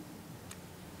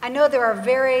 I know there are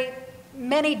very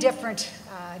many different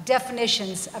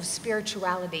definitions of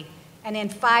spirituality, and in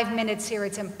 5 minutes here,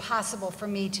 it's impossible for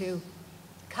me to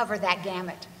cover that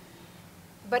gamut.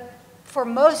 But for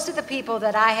most of the people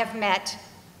that I have met,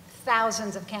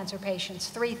 thousands of cancer patients,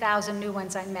 3,000 new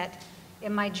ones I met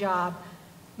in my job,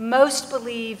 most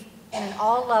believe in an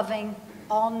all-loving,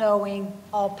 all-knowing,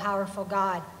 all-powerful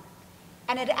God.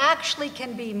 And it actually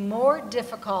can be more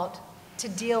difficult to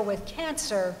deal with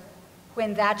cancer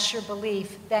when that's your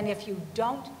belief than if you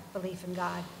don't believe in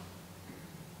God.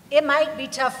 It might be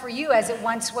tough for you, as it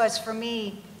once was for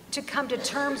me, to come to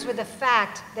terms with the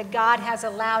fact that God has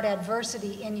allowed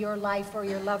adversity in your life or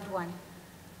your loved one.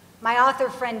 My author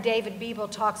friend David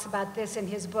Biebel talks about this in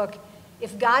his book,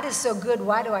 "If God is so good,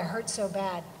 why do I hurt so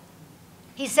bad?"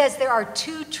 He says there are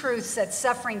 2 truths that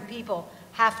suffering people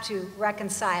have to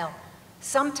reconcile.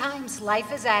 Sometimes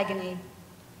life is agony,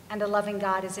 and a loving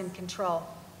God is in control.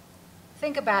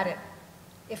 Think about it.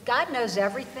 If God knows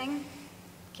everything,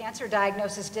 cancer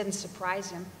diagnosis didn't surprise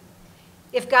him.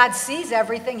 If God sees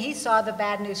everything, he saw the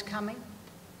bad news coming.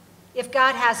 If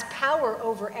God has power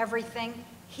over everything,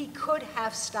 he could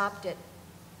have stopped it.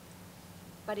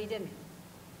 But he didn't.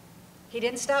 He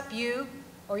didn't stop you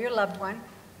or your loved one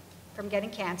from getting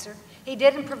cancer. He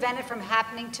didn't prevent it from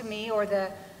happening to me or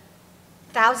the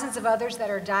thousands of others that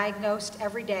are diagnosed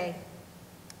every day.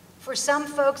 For some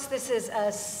folks, this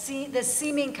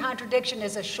seeming contradiction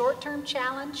is a short-term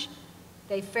challenge.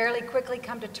 They fairly quickly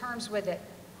come to terms with it.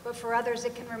 But for others,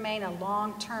 it can remain a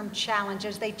long-term challenge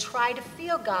as they try to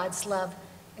feel God's love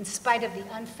in spite of the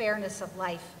unfairness of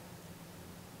life.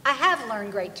 I have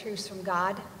learned great truths from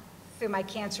God through my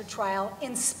cancer trial,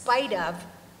 in spite of,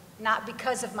 not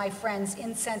because of my friend's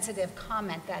insensitive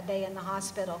comment that day in the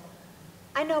hospital.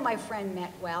 I know my friend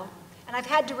meant well, and I've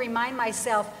had to remind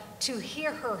myself to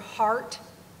hear her heart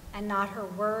and not her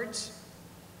words.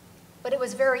 But it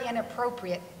was very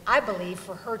inappropriate, I believe,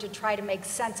 for her to try to make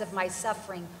sense of my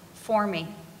suffering for me.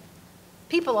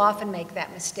 People often make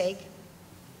that mistake.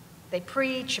 They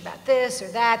preach about this or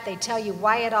that. They tell you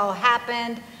why it all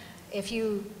happened. If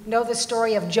you know the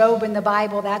story of Job in the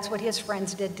Bible, that's what his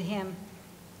friends did to him.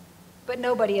 But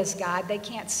nobody is God. They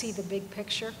can't see the big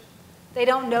picture. They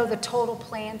don't know the total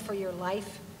plan for your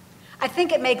life. I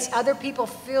think it makes other people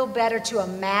feel better to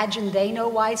imagine they know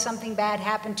why something bad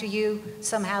happened to you.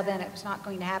 Somehow then it's not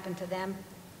going to happen to them.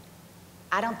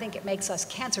 I don't think it makes us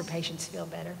cancer patients feel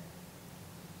better.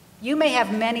 You may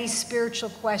have many spiritual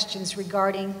questions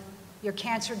regarding your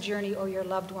cancer journey or your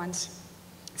loved ones.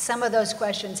 Some of those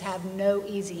questions have no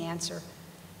easy answer.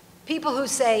 People who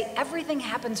say everything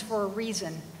happens for a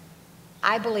reason,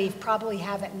 I believe probably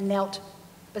haven't knelt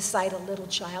beside a little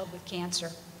child with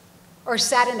cancer, or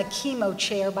sat in a chemo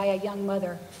chair by a young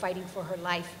mother fighting for her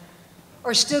life,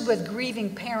 or stood with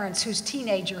grieving parents whose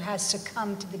teenager has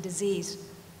succumbed to the disease.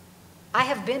 I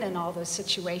have been in all those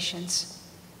situations,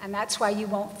 and that's why you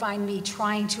won't find me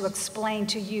trying to explain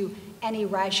to you any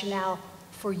rationale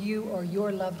for you or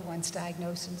your loved one's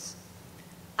diagnosis.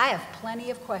 I have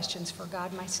plenty of questions for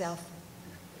God myself.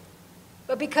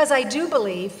 But because I do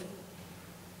believe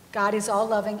God is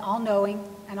all-loving, all-knowing,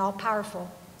 and all-powerful,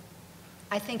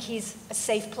 I think he's a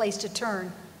safe place to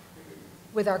turn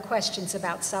with our questions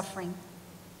about suffering.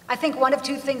 I think one of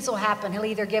two things will happen. He'll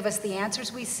either give us the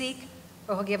answers we seek,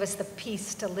 or he'll give us the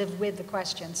peace to live with the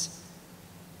questions.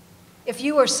 If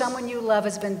you or someone you love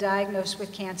has been diagnosed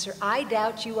with cancer, I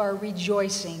doubt you are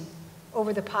rejoicing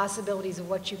over the possibilities of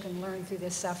what you can learn through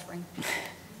this suffering.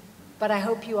 But I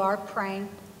hope you are praying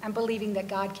and believing that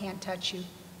God can't touch you,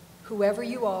 whoever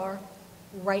you are,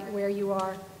 right where you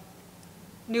are.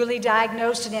 Newly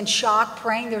diagnosed and in shock,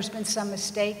 praying there's been some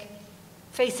mistake.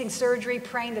 Facing surgery,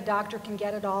 praying the doctor can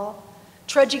get it all.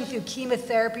 Trudging through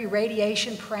chemotherapy,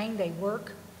 radiation, praying they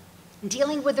work.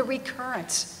 Dealing with a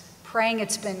recurrence, praying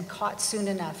it's been caught soon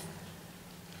enough.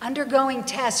 Undergoing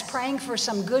tests, praying for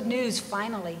some good news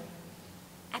finally.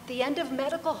 At the end of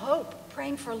medical hope,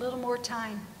 praying for a little more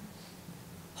time.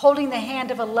 Holding the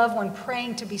hand of a loved one,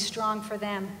 praying to be strong for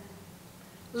them.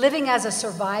 Living as a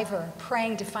survivor,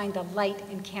 praying to find the light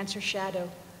in cancer shadow.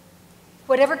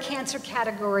 Whatever cancer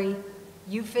category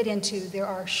you fit into, there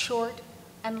are short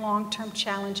and long-term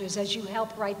challenges as you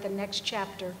help write the next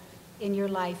chapter in your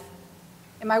life.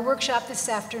 In my workshop this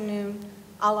afternoon,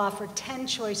 I'll offer 10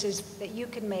 choices that you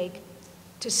can make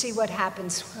to see what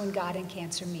happens when God and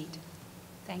cancer meet.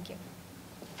 Thank you.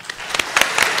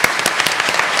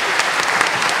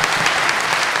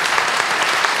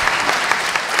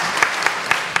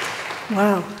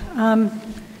 Wow.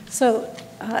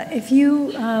 If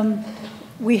you,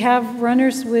 we have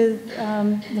runners with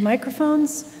the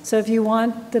microphones. So if you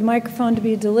want the microphone to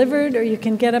be delivered, or you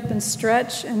can get up and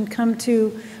stretch and come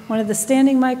to one of the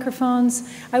standing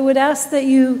microphones. I would ask that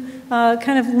you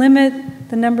kind of limit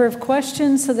the number of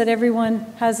questions so that everyone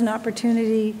has an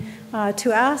opportunity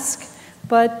to ask.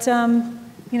 But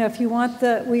if you want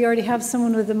we already have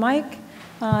someone with the mic.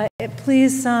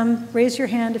 Please raise your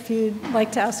hand if you'd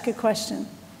like to ask a question.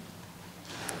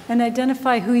 And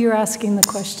identify who you're asking the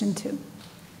question to.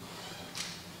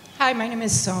 Hi, my name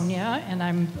is Sonia, and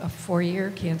I'm a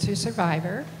 4-year cancer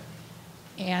survivor.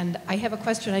 And I have a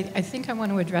question. I think I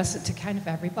want to address it to kind of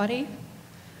everybody.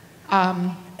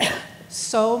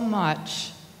 So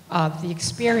much of the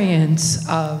experience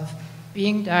of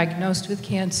being diagnosed with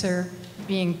cancer,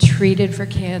 being treated for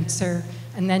cancer,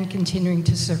 and then continuing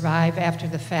to survive after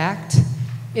the fact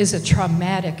is a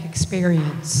traumatic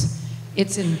experience.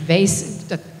 It's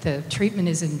invasive, the treatment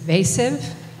is invasive,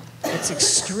 it's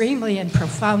extremely and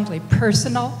profoundly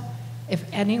personal. If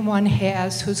anyone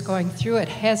who's going through it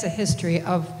has a history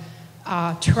of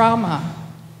trauma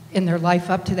in their life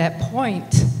up to that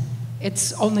point,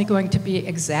 it's only going to be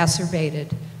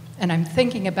exacerbated. And I'm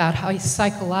thinking about how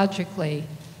psychologically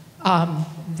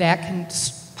that can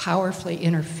powerfully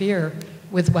interfere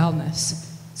with wellness.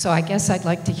 So I guess I'd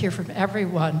like to hear from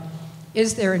everyone,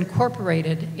 is there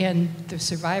incorporated in the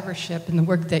survivorship and the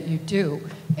work that you do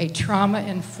a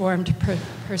trauma-informed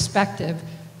perspective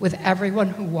with everyone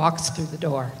who walks through the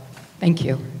door? Thank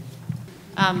you.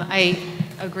 I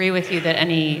agree with you that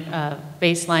any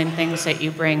baseline things that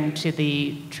you bring to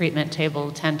the treatment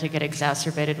table tend to get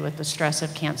exacerbated with the stress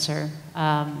of cancer.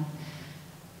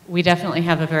 We definitely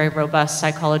have a very robust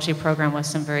psychology program with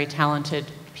some very talented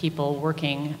people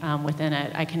working within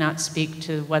it. I cannot speak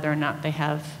to whether or not they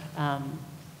have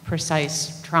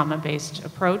precise trauma-based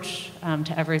approach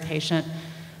to every patient,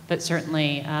 but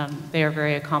certainly they are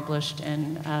very accomplished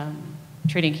in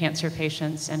treating cancer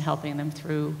patients and helping them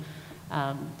through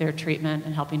their treatment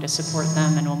and helping to support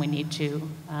them, and when we need to,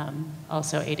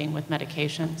 also aiding with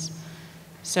medications.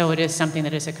 So it is something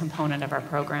that is a component of our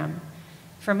program.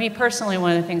 For me personally,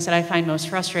 one of the things that I find most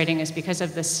frustrating is because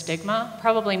of the stigma,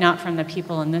 probably not from the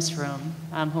people in this room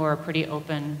who are pretty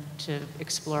open to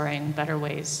exploring better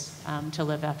ways to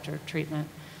live after treatment.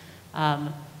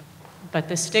 But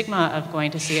the stigma of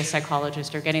going to see a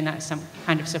psychologist or getting that some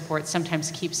kind of support sometimes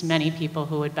keeps many people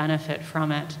who would benefit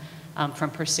from it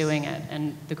from pursuing it.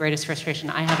 And the greatest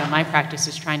frustration I have in my practice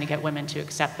is trying to get women to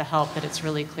accept the help that it's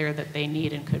really clear that they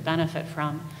need and could benefit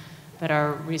from, but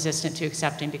are resistant to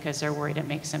accepting because they're worried it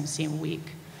makes them seem weak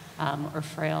or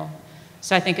frail.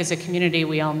 So I think as a community,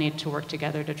 we all need to work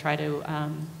together to try to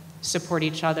support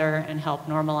each other and help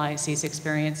normalize these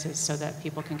experiences so that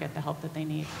people can get the help that they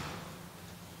need.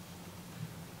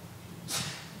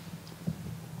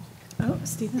 Oh,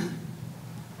 Stephen.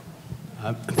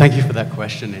 Thank you for that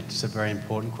question. It's a very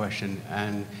important question,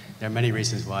 and there are many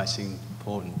reasons why it's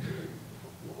important.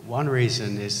 One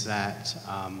reason is that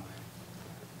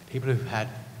people who've had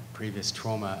previous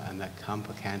trauma and that come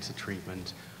for cancer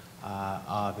treatment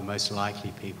are the most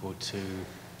likely people to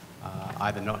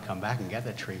either not come back and get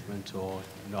their treatment or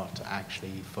not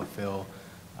actually fulfill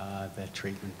their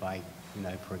treatment by,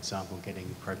 for example, getting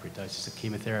appropriate doses of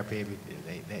chemotherapy.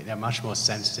 They're much more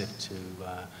sensitive to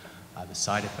the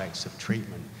side effects of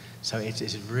treatment. So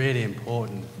it's really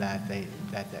important that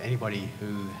anybody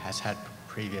who has had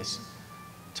previous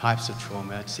types of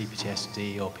trauma,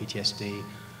 CPTSD or PTSD,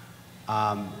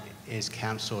 is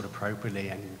counseled appropriately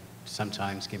and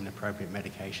sometimes given appropriate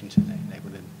medication to enable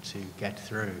them to get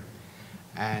through.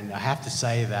 And I have to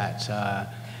say that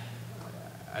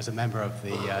as a member of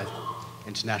the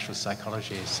International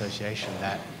Psychology Association,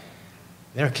 that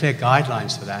there are clear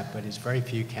guidelines for that, but it's very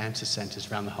few cancer centers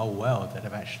around the whole world that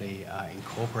have actually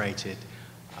incorporated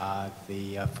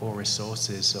the 4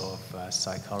 resources of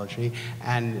psychology.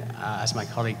 And as my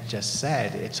colleague just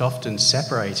said, it's often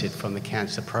separated from the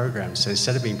cancer program. So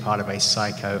instead of being part of a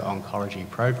psycho-oncology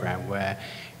program where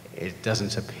it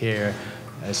doesn't appear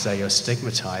as though you're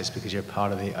stigmatized because you're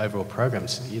part of the overall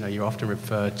programs, you're often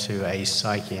referred to a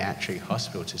psychiatric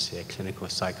hospital to see a clinical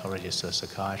psychologist or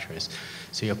psychiatrist.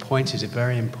 So your point is a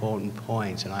very important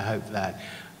point, and I hope that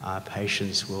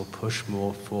patients will push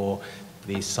more for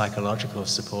the psychological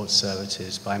support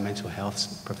services by mental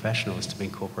health professionals to be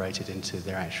incorporated into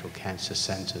their actual cancer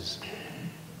centers.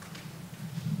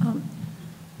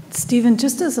 Stephen,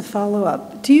 just as a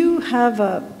follow-up, do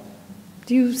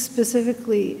you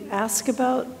specifically ask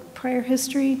about prior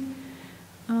history?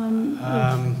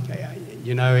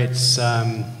 It's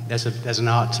there's an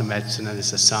art to medicine and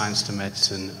there's a science to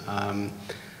medicine.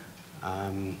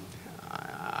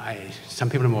 Some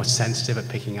people are more sensitive at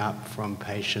picking up from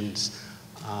patients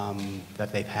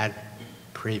that they've had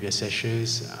previous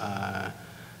issues.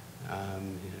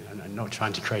 I'm not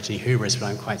trying to create any hubris, but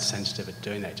I'm quite sensitive at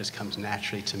doing that. It just comes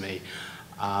naturally to me.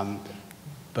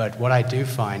 But what I do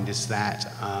find is that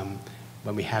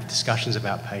when we have discussions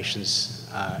about patients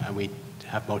and we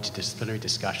have multidisciplinary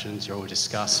discussions, they're all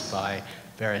discussed by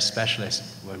various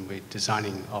specialists when we're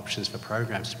designing options for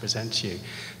programs to present to you,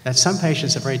 that some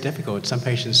patients are very difficult. Some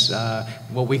patients,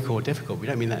 what we call difficult, we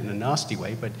don't mean that in a nasty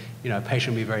way, but a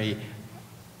patient will be very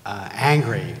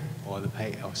angry, or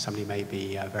somebody may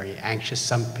be very anxious.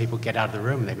 Some people get out of the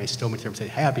room and they may storm into the room and say,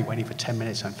 hey, I've been waiting for 10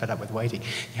 minutes, I'm fed up with waiting.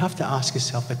 You have to ask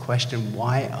yourself the question,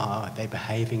 why are they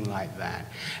behaving like that?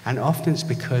 And often it's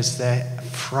because they're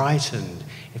frightened.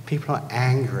 If people are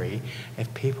angry,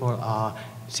 if people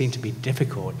seem to be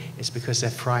difficult, it's because they're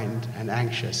frightened and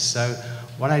anxious. So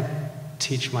what I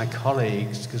teach my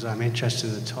colleagues, because I'm interested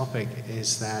in the topic,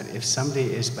 is that if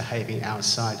somebody is behaving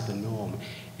outside of the norm,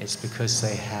 it's because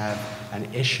they have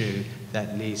an issue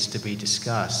that needs to be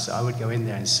discussed. So I would go in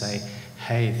there and say,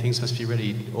 hey, things must be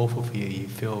really awful for you. You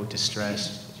feel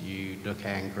distressed, you look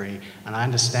angry, and I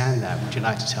understand that. Would you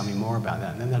like to tell me more about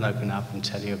that? And then they'll open up and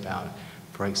tell you about,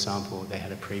 for example, they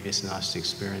had a previous nasty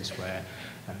experience where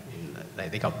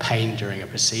they got pain during a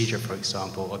procedure, for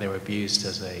example, or they were abused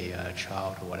as a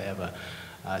child or whatever.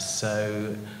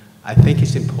 So I think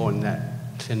it's important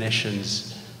that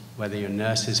clinicians, whether you're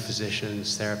nurses,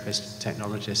 physicians, therapists,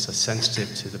 technologists, are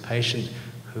sensitive to the patient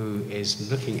who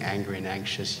is looking angry and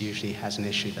anxious, usually has an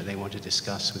issue that they want to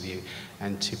discuss with you,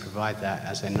 and to provide that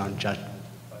as a non-judgmental.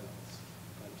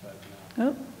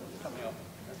 Oh.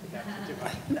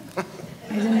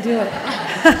 I didn't do it.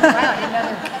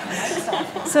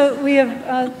 So we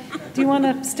have, do you want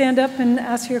to stand up and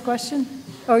ask your question?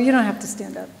 Oh, you don't have to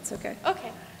stand up, it's okay.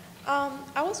 Okay.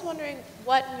 I was wondering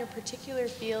what in your particular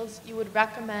fields you would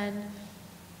recommend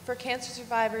for cancer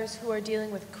survivors who are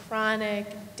dealing with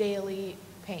chronic daily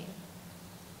pain.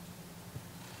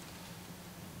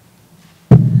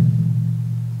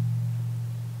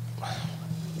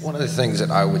 One of the things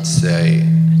that I would say,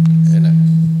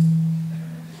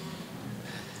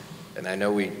 and I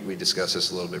know we discussed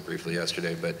this a little bit briefly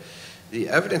yesterday, but the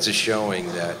evidence is showing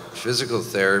that physical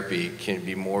therapy can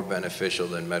be more beneficial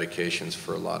than medications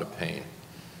for a lot of pain.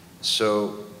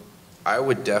 So I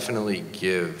would definitely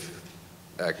give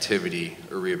activity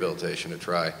or rehabilitation a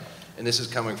try. And this is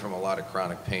coming from a lot of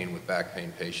chronic pain with back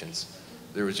pain patients.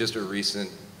 There was just a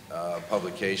recent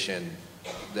publication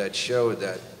that showed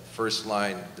that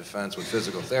first-line defense with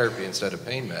physical therapy instead of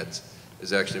pain meds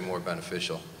is actually more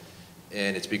beneficial.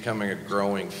 And it's becoming a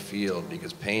growing field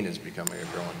because pain is becoming a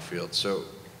growing field. So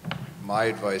my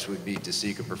advice would be to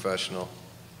seek a professional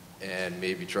and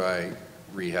maybe try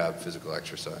rehab physical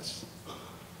exercise.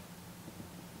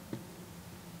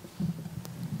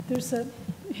 There's a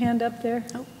hand up there.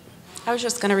 Oh, I was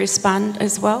just going to respond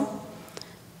as well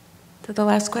to the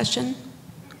last question.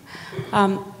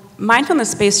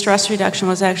 Mindfulness-based stress reduction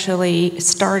was actually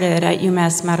started at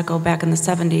UMass Medical back in the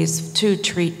 70s to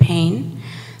treat pain.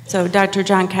 So Dr.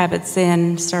 John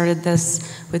Kabat-Zinn started this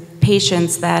with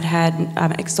patients that had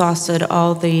exhausted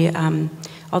all the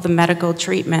medical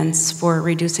treatments for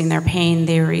reducing their pain.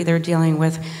 They were either dealing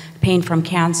with pain from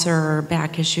cancer or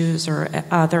back issues or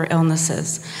other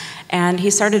illnesses. And he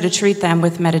started to treat them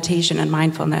with meditation and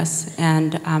mindfulness.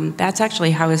 And that's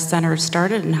actually how his center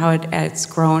started and how it's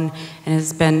grown and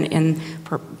has been in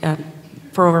for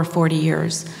over 40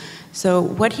 years. So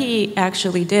what he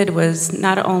actually did was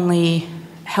not only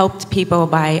helped people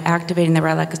by activating the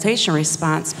relaxation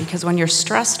response, because when you're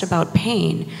stressed about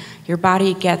pain, your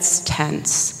body gets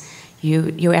tense.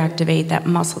 You activate that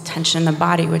muscle tension in the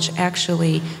body, which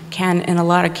actually can, in a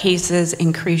lot of cases,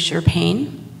 increase your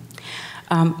pain.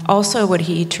 Also, what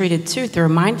he treated too through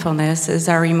mindfulness is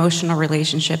our emotional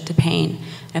relationship to pain.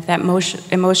 If that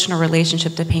emotional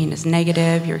relationship to pain is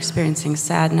negative, you're experiencing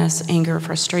sadness, anger,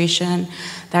 frustration,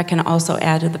 that can also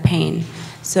add to the pain.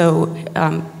 So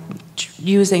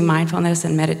using mindfulness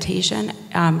and meditation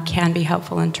can be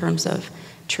helpful in terms of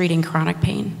treating chronic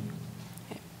pain.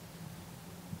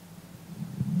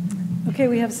 Okay,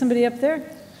 we have somebody up there.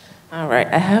 All right,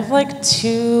 I have like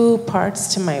 2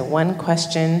 parts to my one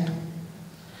question.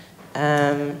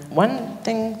 One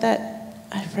thing that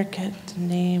I forget the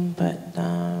name, but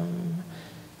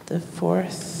the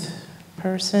 4th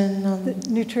person on the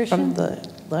nutrition from the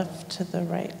left to the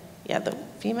right, yeah, the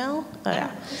female. Oh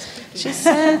yeah, she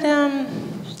said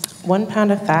 1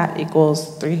 pound of fat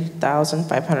equals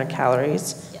 3,500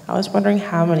 calories. I was wondering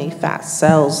how many fat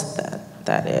cells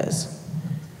that is.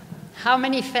 How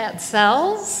many fat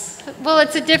cells? Well,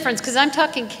 it's a difference because I'm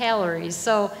talking calories.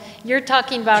 So you're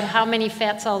talking about how many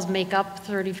fat cells make up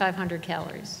 3,500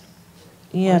 calories.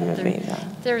 Yeah, maybe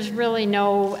that. There's really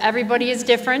no, everybody is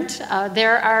different.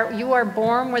 You are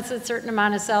born with a certain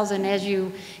amount of cells, and as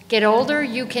you get older,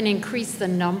 you can increase the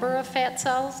number of fat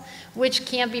cells, which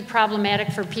can be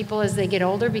problematic for people as they get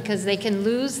older because they can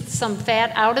lose some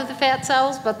fat out of the fat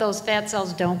cells, but those fat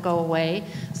cells don't go away.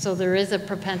 So there is a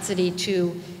propensity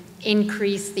to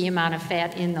increase the amount of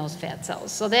fat in those fat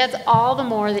cells. So that's all the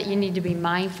more that you need to be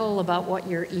mindful about what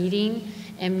you're eating,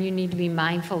 and you need to be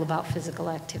mindful about physical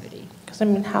activity. Because I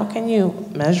mean, how can you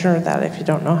measure that if you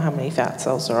don't know how many fat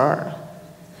cells there are?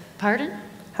 Pardon?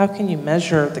 How can you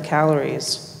measure the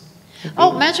calories?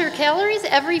 Oh, measure calories?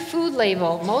 Every food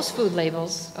label, most food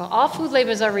labels, all food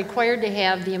labels are required to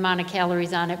have the amount of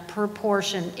calories on it per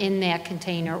portion in that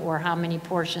container, or how many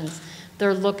portions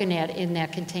they're looking at in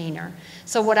that container.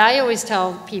 So what I always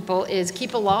tell people is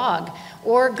keep a log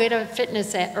or get a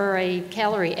fitness app or a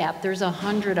calorie app. There's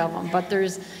 100 of them, but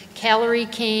there's Calorie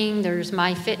King, there's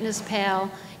MyFitnessPal.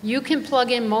 You can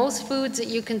plug in most foods that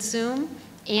you consume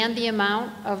and the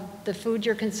amount of the food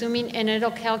you're consuming, and it'll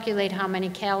calculate how many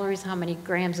calories, how many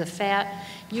grams of fat.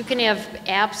 You can have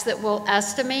apps that will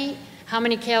estimate how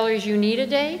many calories you need a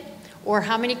day or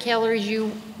how many calories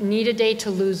you need a day to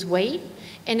lose weight,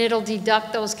 and it'll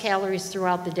deduct those calories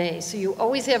throughout the day. So you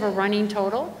always have a running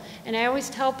total. And I always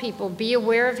tell people, be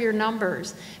aware of your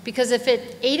numbers. Because if at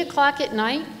 8 o'clock at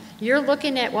night, you're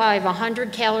looking at, well, I have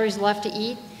 100 calories left to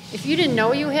eat. If you didn't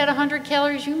know you had 100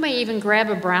 calories, you may even grab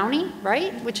a brownie,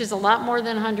 right? Which is a lot more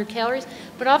than 100 calories.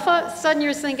 But all of a sudden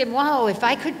you're thinking, wow,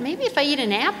 maybe if I eat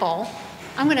an apple,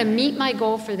 I'm gonna meet my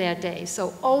goal for that day.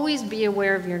 So always be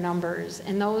aware of your numbers.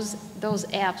 And those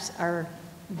apps are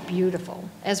beautiful,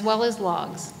 as well as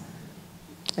logs.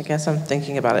 I guess I'm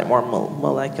thinking about it more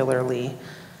molecularly.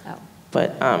 Oh.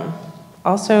 But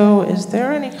also, is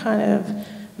there any kind of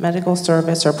medical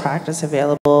service or practice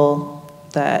available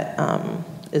that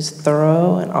is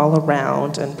thorough and all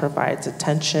around and provides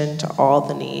attention to all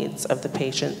the needs of the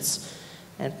patients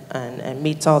and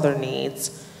meets all their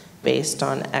needs based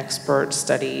on expert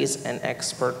studies and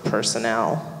expert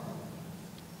personnel?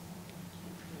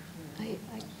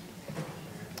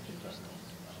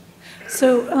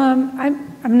 So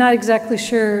I'm not exactly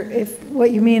sure if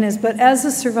what you mean is, but as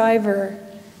a survivor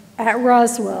at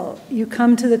Roswell, you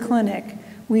come to the clinic.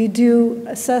 We do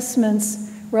assessments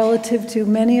relative to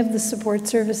many of the support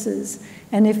services,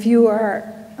 and if you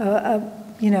are,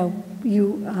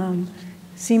 you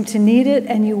seem to need it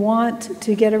and you want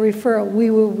to get a referral, we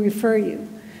will refer you.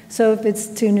 So if it's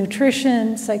to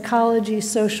nutrition, psychology,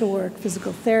 social work,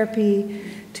 physical therapy,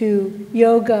 to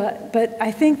yoga, but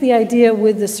I think the idea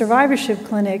with the survivorship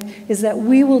clinic is that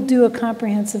we will do a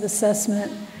comprehensive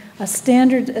assessment, a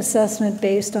standard assessment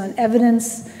based on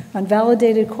evidence, on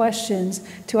validated questions,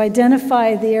 to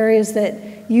identify the areas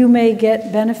that you may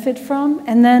get benefit from,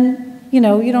 and then you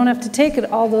don't have to take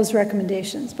all those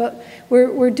recommendations. But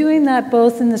we're doing that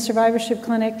both in the survivorship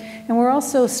clinic, and we're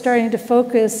also starting to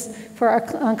focus for our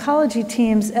oncology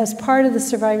teams as part of the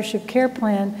survivorship care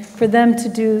plan for them to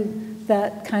do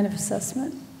that kind of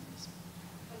assessment.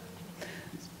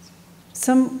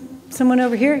 Someone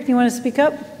over here, you want to speak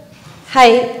up?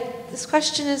 Hi, this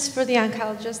question is for the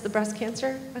oncologist, the breast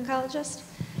cancer oncologist.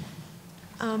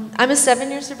 I'm a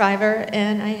 7-year survivor,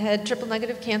 and I had triple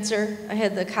negative cancer. I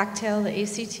had the cocktail, the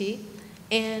ACT,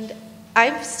 and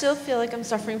I still feel like I'm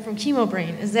suffering from chemo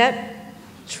brain. Is that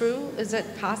true? Is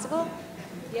it possible?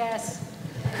 Yes.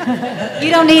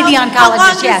 You don't need the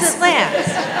oncologist, yes. How long does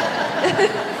it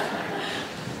last?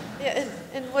 Yeah,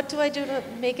 and what do I do to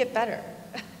make it better?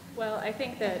 Well, I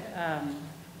think that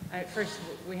first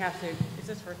we have to, is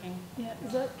this working? Yeah,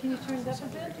 can you turn it up a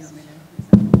bit?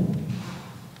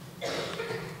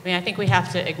 I mean, I think we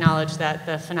have to acknowledge that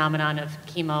the phenomenon of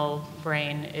chemo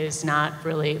brain is not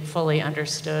really fully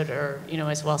understood or,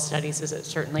 as well studied as it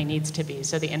certainly needs to be.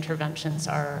 So the interventions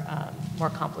are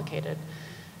more complicated.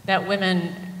 That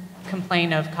women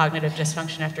complain of cognitive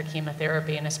dysfunction after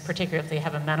chemotherapy, and particularly if they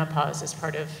have a menopause as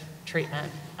part of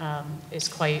treatment, is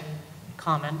quite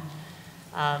common.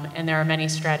 And there are many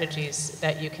strategies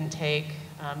that you can take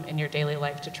in your daily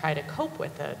life to try to cope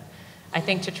with it. I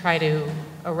think to try to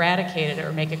eradicate it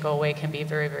or make it go away can be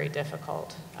very, very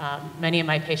difficult. Many of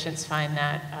my patients find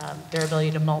that their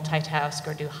ability to multitask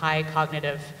or do high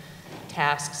cognitive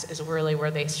tasks is really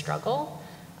where they struggle,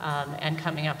 and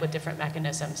coming up with different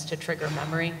mechanisms to trigger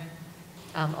memory.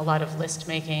 A lot of list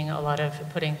making, a lot of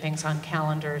putting things on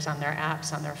calendars, on their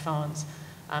apps, on their phones,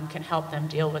 can help them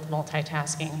deal with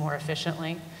multitasking more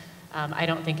efficiently. I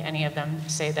don't think any of them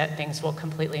say that things will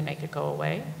completely make it go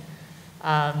away.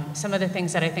 Some of the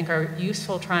things that I think are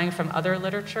useful trying from other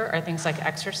literature are things like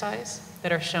exercise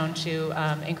that are shown to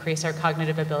increase our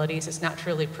cognitive abilities. It's not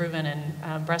truly proven in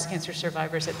breast cancer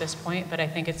survivors at this point, but I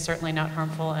think it's certainly not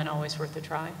harmful and always worth a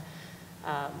try.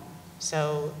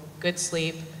 So good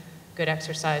sleep, good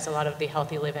exercise, a lot of the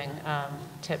healthy living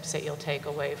tips that you'll take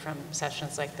away from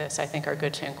sessions like this, I think are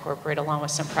good to incorporate along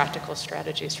with some practical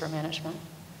strategies for management.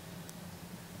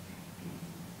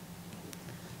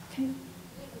 Okay.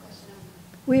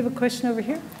 We have a question over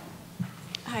here.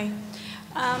 Hi.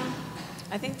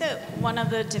 I think that one of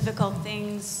the difficult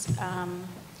things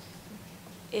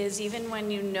is even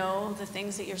when you know the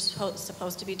things that you're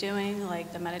supposed to be doing,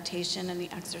 like the meditation and the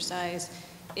exercise,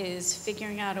 is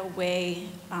figuring out a way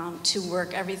to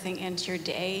work everything into your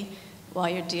day while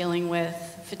you're dealing with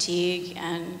fatigue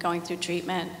and going through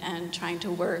treatment and trying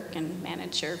to work and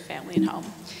manage your family and home.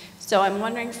 So I'm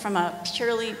wondering from a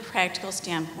purely practical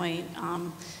standpoint,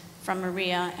 from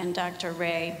Maria and Dr.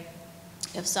 Ray,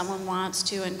 if someone wants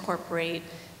to incorporate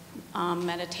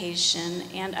meditation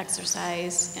and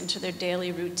exercise into their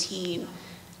daily routine,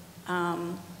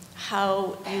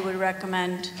 how you would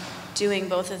recommend doing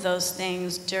both of those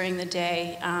things during the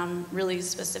day, really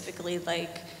specifically,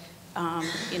 like,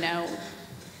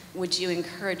 would you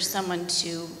encourage someone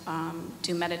to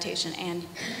do meditation and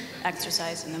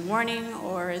exercise in the morning,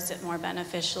 or is it more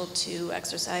beneficial to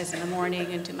exercise in the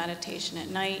morning and do meditation at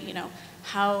night?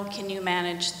 How can you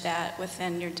manage that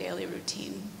within your daily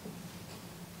routine?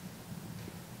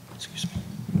 Excuse me.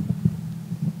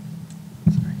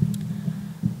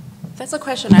 That's a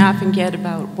question I often get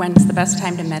about when's the best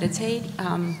time to meditate.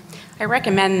 I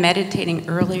recommend meditating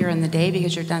earlier in the day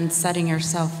because you're done setting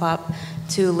yourself up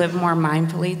to live more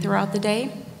mindfully throughout the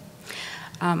day.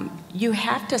 You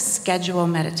have to schedule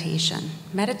meditation.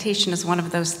 Meditation is one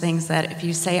of those things that if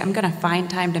you say, I'm going to find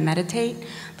time to meditate,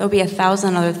 there'll be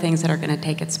 1,000 other things that are going to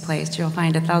take its place. You'll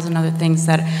find 1,000 other things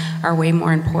that are way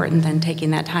more important than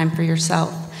taking that time for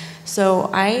yourself. So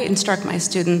I instruct my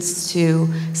students to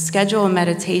schedule a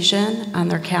meditation on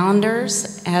their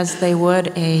calendars as they would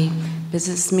a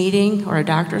business meeting or a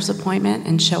doctor's appointment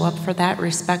and show up for that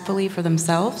respectfully for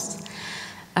themselves.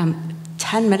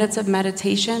 10 minutes of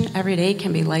meditation every day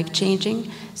can be life-changing.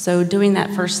 So doing that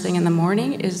first thing in the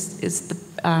morning is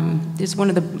one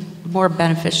of the more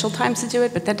beneficial times to do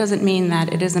it, but that doesn't mean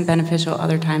that it isn't beneficial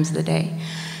other times of the day.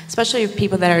 Especially if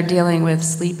people that are dealing with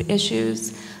sleep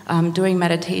issues, doing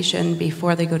meditation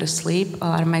before they go to sleep. A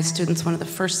lot of my students, one of the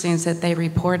first things that they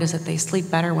report is that they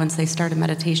sleep better once they start a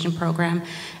meditation program,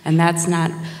 and that's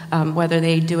not whether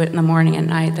they do it in the morning and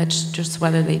night, that's just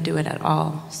whether they do it at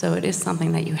all. So it is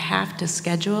something that you have to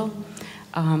schedule,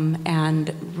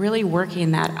 and really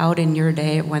working that out in your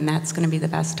day when that's going to be the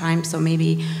best time. So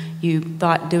maybe you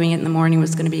thought doing it in the morning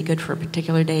was going to be good for a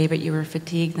particular day, but you were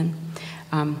fatigued,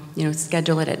 then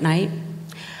schedule it at night.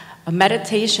 A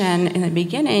meditation in the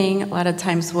beginning, a lot of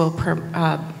times will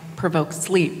provoke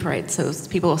sleep, right? So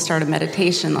people will start a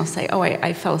meditation, they'll say, oh,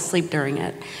 I fell asleep during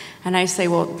it. And I say,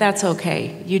 well, that's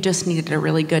okay. You just needed a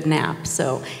really good nap.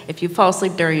 So if you fall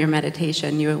asleep during your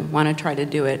meditation, you want to try to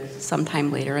do it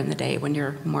sometime later in the day when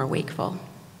you're more wakeful.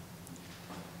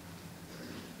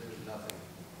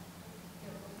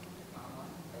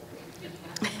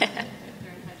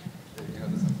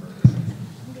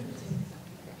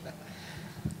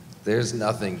 There's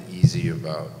nothing easy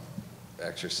about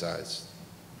exercise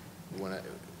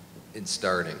in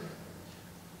starting.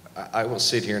 I will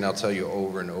sit here and I'll tell you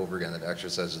over and over again that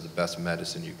exercise is the best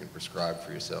medicine you can prescribe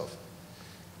for yourself.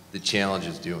 The challenge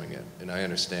is doing it, and I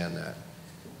understand that.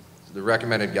 The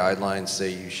recommended guidelines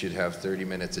say you should have 30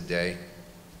 minutes a day,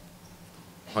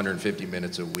 150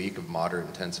 minutes a week of moderate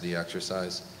intensity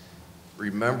exercise.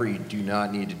 Remember, you do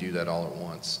not need to do that all at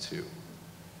once, too.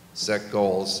 Set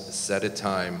goals, set a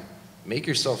time, make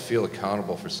yourself feel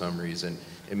accountable for some reason,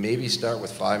 and maybe start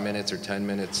with 5 minutes or 10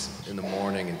 minutes in the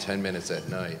morning and 10 minutes at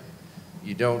night.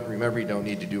 Remember, you don't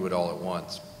need to do it all at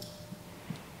once.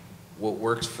 What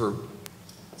works for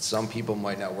some people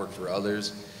might not work for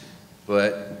others,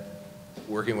 but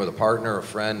working with a partner, a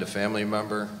friend, a family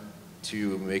member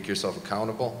to make yourself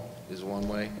accountable is one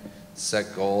way.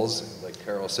 Set goals, like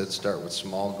Carol said, start with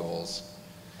small goals.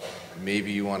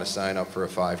 Maybe you want to sign up for a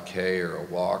 5K or a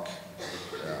walk.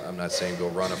 I'm not saying go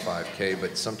run a 5K,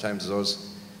 but sometimes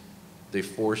they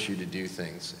force you to do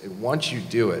things. And once you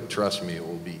do it, trust me, it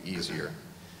will be easier.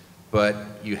 But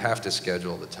you have to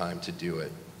schedule the time to do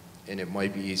it. And it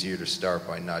might be easier to start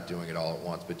by not doing it all at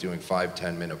once, but doing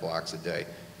 5-10-minute blocks a day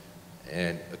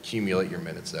and accumulate your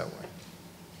minutes that way.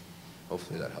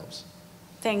 Hopefully that helps.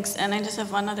 Thanks, and I just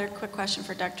have one other quick question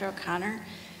for Dr. O'Connor.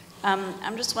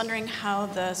 I'm just wondering how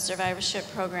the survivorship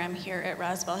program here at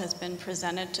Roswell has been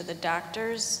presented to the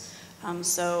doctors.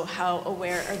 So how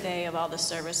aware are they of all the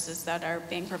services that are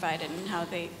being provided, and how are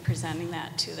they presenting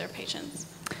that to their patients?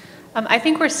 I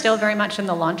think we're still very much in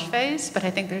the launch phase, but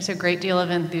I think there's a great deal of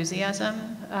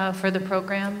enthusiasm for the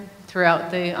program throughout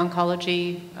the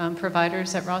oncology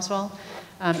providers at Roswell.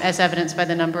 As evidenced by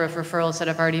the number of referrals that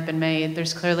have already been made,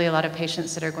 there's clearly a lot of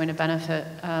patients that are going to benefit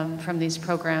from these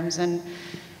programs. And,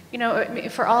 you know,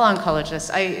 for all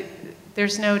oncologists,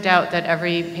 there's no doubt that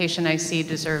every patient I see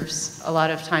deserves a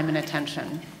lot of time and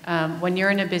attention. When you're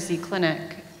in a busy clinic,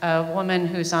 a woman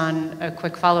who's on a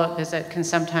quick follow-up visit can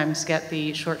sometimes get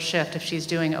the short shift if she's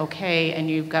doing okay and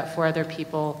you've got 4 other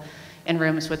people in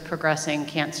rooms with progressing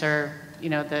cancer, you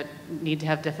know, that need to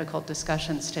have difficult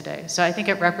discussions today. So I think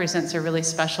it represents a really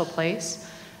special place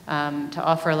to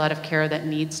offer a lot of care that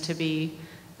needs to be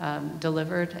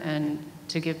delivered and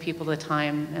to give people the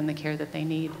time and the care that they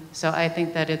need. So I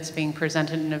think that it's being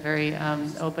presented in a very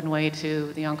open way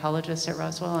to the oncologists at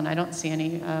Roswell, and I don't see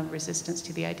any resistance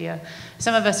to the idea.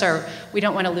 Some of us we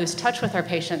don't want to lose touch with our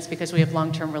patients because we have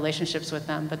long-term relationships with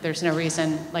them, but there's no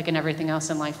reason, like in everything else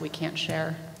in life, we can't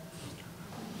share.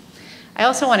 I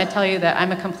also want to tell you that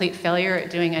I'm a complete failure at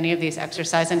doing any of these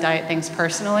exercise and diet things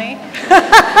personally.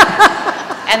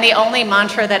 And the only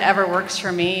mantra that ever works for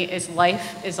me is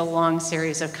life is a long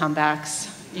series of comebacks.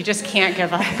 You just can't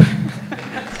give up.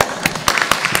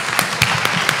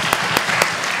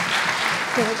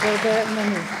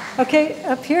 Okay,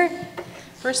 up here.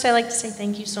 First, I'd like to say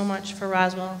thank you so much for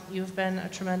Roswell. You've been a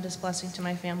tremendous blessing to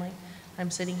my family.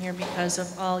 I'm sitting here because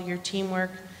of all your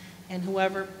teamwork, and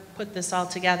whoever put this all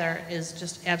together is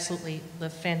just absolutely the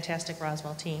fantastic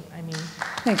Roswell team. I mean,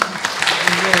 thank you.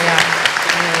 You really are.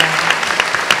 You really are.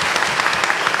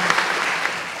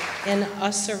 And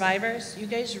us survivors, you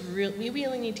guys we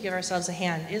really need to give ourselves a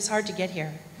hand. It is hard to get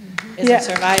here as a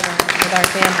survivor with our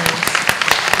families.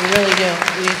 We really do.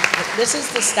 This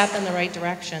is the step in the right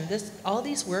direction. All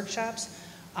these workshops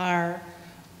are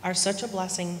such a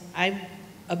blessing. I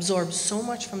absorbed so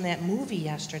much from that movie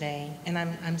yesterday, and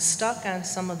I'm stuck on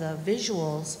some of the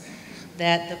visuals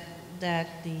that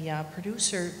the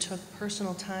producer took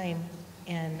personal time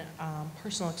and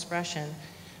personal expression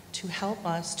to help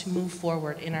us to move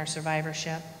forward in our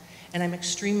survivorship. And I'm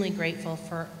extremely grateful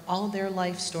for all their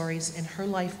life stories and her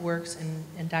life works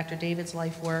and Dr. David's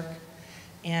life work.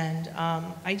 And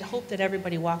I hope that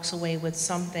everybody walks away with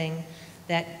something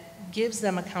that gives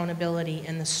them accountability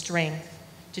and the strength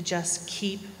to just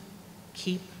keep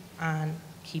on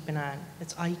keeping on.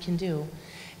 That's all you can do.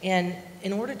 And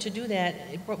in order to do that,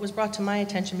 it was brought to my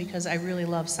attention because I really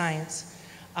love science.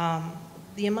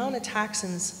 The amount of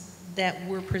toxins that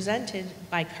were presented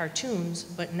by cartoons,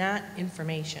 but not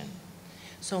information.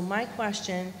 So my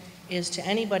question is to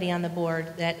anybody on the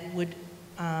board that would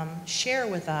share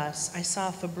with us. I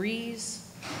saw Febreze,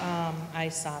 I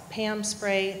saw Pam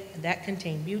spray, that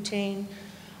contained butane.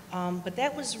 But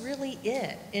that was really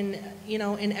it. And, you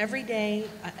know, and every day,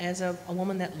 as a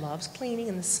woman that loves cleaning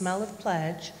and the smell of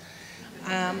Pledge,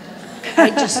 I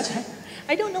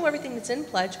don't know everything that's in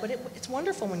Pledge, but it's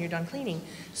wonderful when you're done cleaning.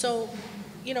 So,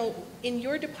 you know, in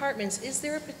your departments, is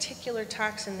there a particular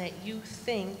toxin that you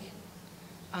think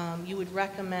you would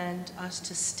recommend us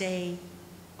to stay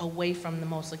away from the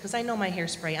mostly? Because I know my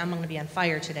hairspray, I'm going to be on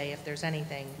fire today if there's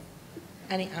anything.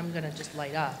 I'm going to just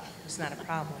light up. It's not a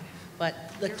problem. But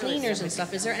the cleaners and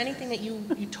stuff, is there anything that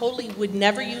you totally would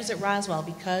never use at Roswell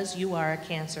because you are a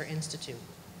cancer institute?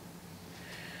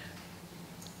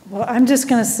 Well, I'm just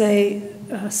going to say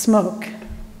smoke.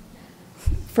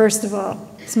 First of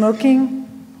all,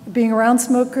 smoking, being around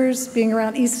smokers, being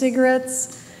around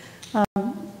e-cigarettes.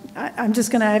 I'm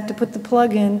just going to have to put the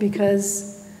plug in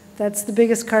because that's the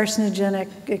biggest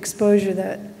carcinogenic exposure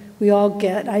that we all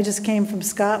get. I just came from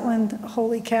Scotland.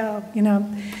 Holy cow, you know.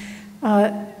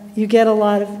 You get a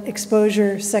lot of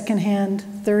exposure, secondhand,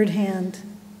 thirdhand.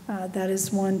 That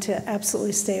is one to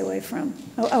absolutely stay away from.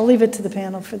 I'll leave it to the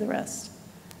panel for the rest.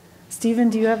 Stephen,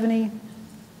 do you have any?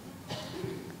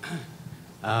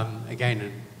 Again,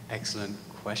 an excellent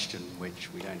question,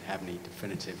 which we don't have any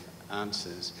definitive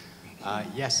answers.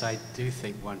 Yes, I do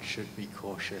think one should be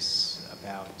cautious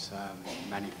about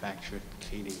manufactured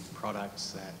cleaning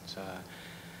products that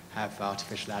have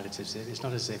artificial additives. It's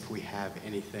not as if we have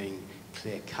anything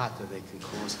clear-cut that they can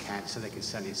cause cancer. They can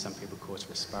certainly, some people, cause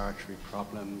respiratory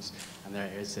problems, and there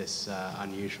is this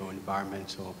unusual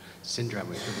environmental syndrome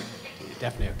which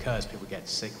definitely occurs. People get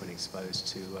sick when exposed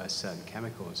to certain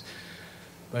chemicals.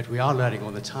 But we are learning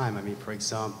all the time. I mean, for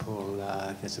example,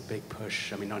 there's a big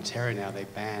push. I mean, in Ontario now, they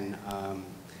ban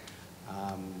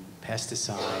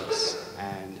pesticides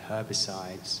and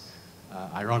herbicides,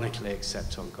 ironically,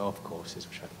 except on golf courses,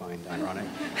 which I find ironic.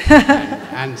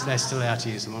 and they're still allowed to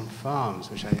use them on farms,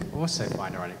 which I also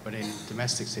find ironic. But in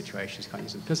domestic situations, can't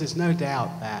use them. Because there's no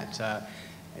doubt that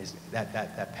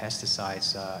that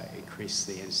pesticides increase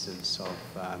the incidence of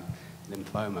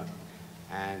lymphoma.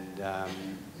 And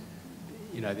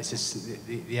you know, this is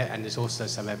and there's also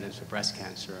some evidence for breast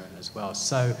cancer as well.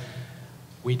 So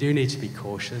we do need to be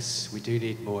cautious. We do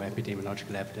need more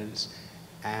epidemiological evidence.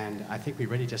 And I think we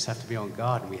really just have to be on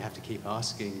guard, and we have to keep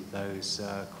asking those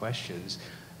questions.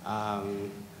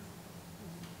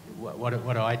 What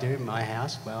do I do in my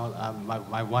house? Well,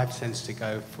 my wife tends to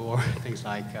go for things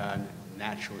like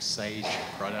natural sage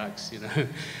products, you know.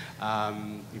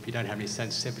 If you don't have any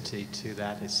sensitivity to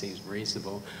that, it seems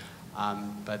reasonable.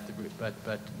 But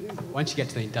once you get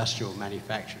to the industrial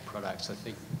manufactured products, I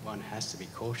think one has to be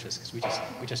cautious because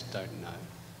we just don't know.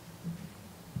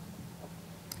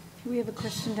 We have a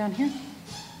question down here.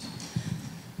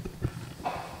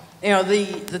 You know,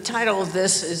 the title of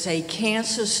this is a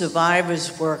Cancer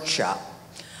Survivors Workshop.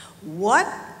 What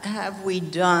have we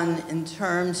done in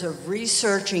terms of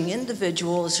researching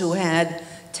individuals who had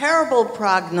terrible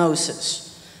prognosis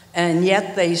and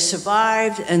yet they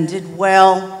survived and did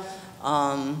well?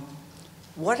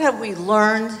 What have we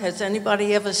learned? Has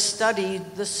anybody ever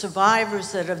studied the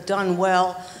survivors that have done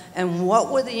well, and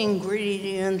what were the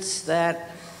ingredients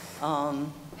that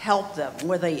helped them?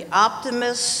 Were they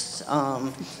optimists?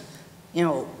 You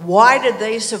know, why did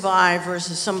they survive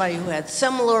versus somebody who had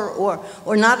similar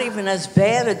or not even as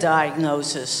bad a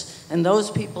diagnosis, and those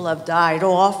people have died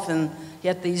off, and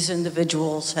yet these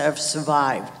individuals have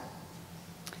survived?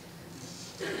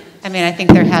 I mean, I think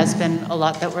there has been a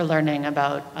lot that we're learning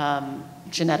about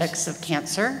genetics of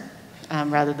cancer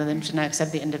rather than the genetics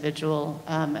of the individual.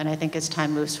 And I think as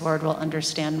time moves forward, we'll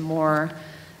understand more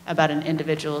about an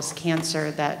individual's cancer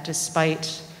that,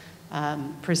 despite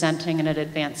presenting in an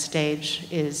advanced stage,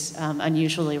 is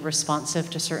unusually responsive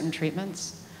to certain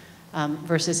treatments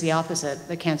versus the opposite,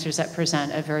 the cancers that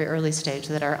present at a very early stage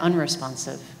that are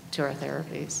unresponsive to our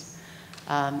therapies.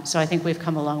 So I think we've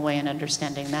come a long way in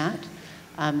understanding that.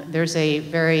 There's a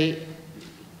very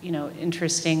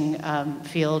interesting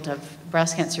field of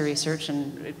breast cancer research,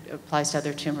 and it applies to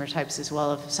other tumor types as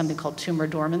well, of something called tumor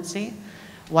dormancy.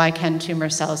 Why can tumor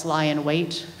cells lie in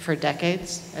wait for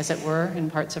decades, as it were, in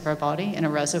parts of our body in a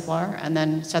reservoir, and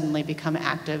then suddenly become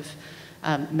active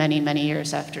many, many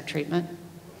years after treatment?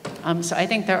 So I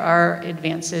think there are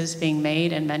advances being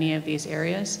made in many of these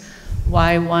areas.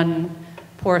 Why one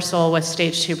poor soul with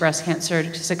stage 2 breast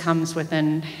cancer succumbs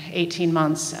within 18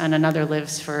 months and another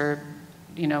lives for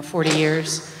 40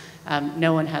 years,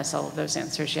 no one has all of those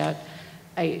answers yet.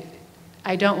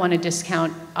 I don't want to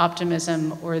discount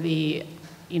optimism or the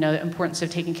importance of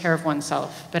taking care of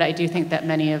oneself, but I do think that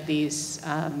many of these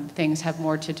things have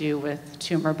more to do with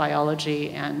tumor biology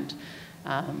and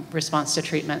response to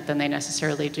treatment than they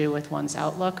necessarily do with one's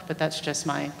outlook, but that's just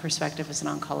my perspective as an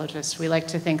oncologist. We like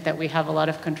to think that we have a lot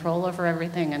of control over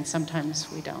everything, and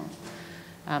sometimes we don't.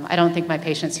 I don't think my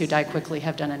patients who die quickly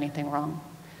have done anything wrong.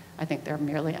 I think they're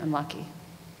merely unlucky.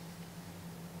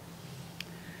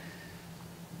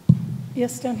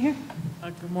 Yes, down here.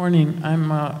 Good morning.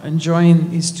 I'm enjoying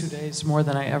these 2 days more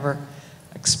than I ever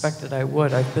expected I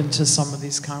would. I've been to some of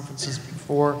these conferences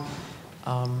before.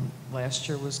 Last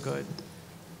year was good.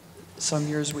 Some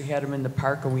years we had them in the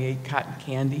park and we ate cotton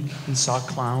candy and saw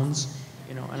clowns,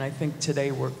 you know, and I think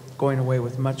today we're going away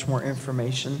with much more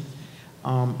information.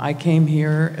 I came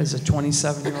here as a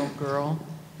 27-year-old girl,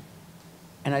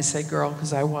 and I say girl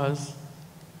because I was,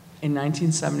 in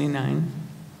 1979.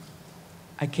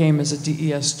 I came as a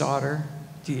DES daughter.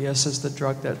 DES is the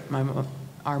drug that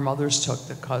our mothers took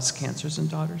that caused cancers in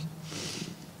daughters.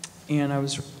 And I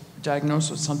was diagnosed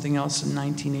with something else in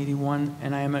 1981,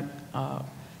 and I am a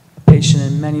patient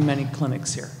in many, many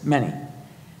clinics here, many.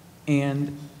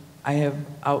 And I have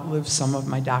outlived some of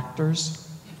my doctors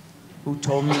who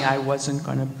told me I wasn't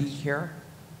going to be here,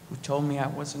 who told me I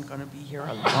wasn't going to be here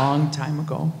a long time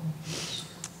ago.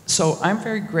 So I'm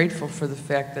very grateful for the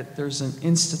fact that there's an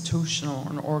institutional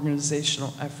and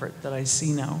organizational effort that I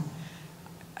see now.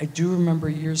 I do remember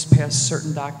years past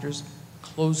certain doctors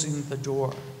closing the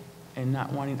door and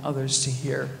not wanting others to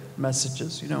hear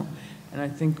messages, you know. And I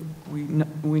think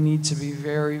we need to be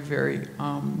very, very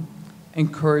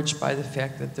encouraged by the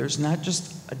fact that there's not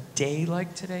just a day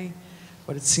like today,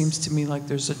 but it seems to me like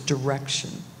there's a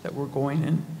direction that we're going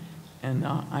in. And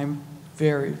I'm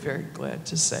very, very glad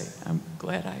to say, I'm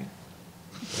glad I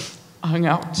hung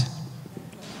out.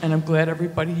 And I'm glad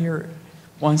everybody here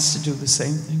wants to do the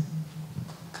same thing.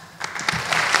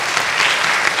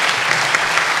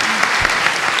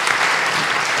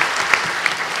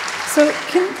 So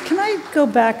can I go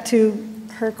back to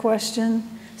her question?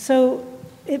 So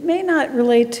it may not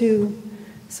relate to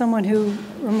someone who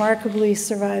remarkably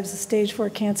survives a stage 4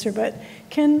 cancer, but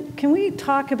can we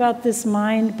talk about this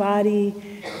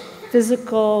mind-body,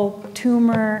 physical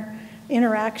tumor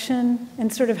interaction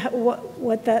and sort of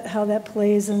how that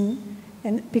plays, and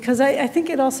because I think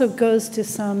it also goes to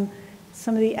some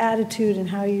of the attitude and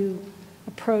how you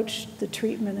approach the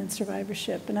treatment and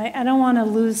survivorship. And I don't want to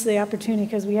lose the opportunity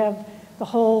because we have the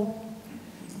whole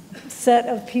set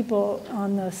of people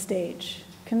on the stage.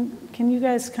 Can you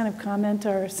guys kind of comment,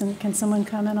 or can someone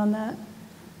comment on that?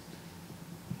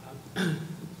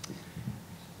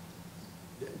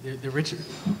 The original.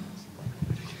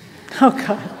 Oh,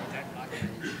 God.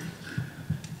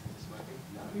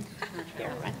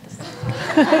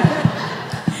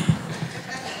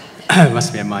 It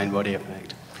must be a mind-body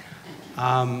effect.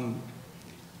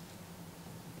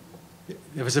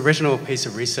 There was an original piece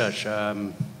of research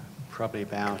probably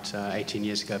about 18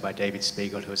 years ago by David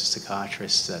Spiegel, who was a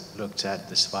psychiatrist, that looked at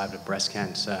the survival of breast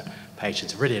cancer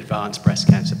patients, really advanced breast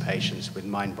cancer patients with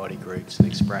mind-body groups and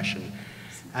expression.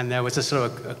 And there was a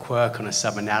sort of a quirk on a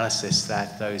sub-analysis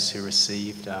that those who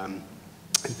received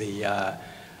the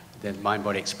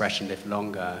mind-body expression lived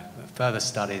longer. Further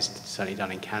studies, certainly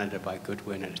done in Canada by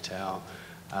Goodwin and et al.,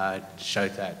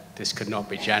 showed that this could not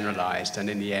be generalized, and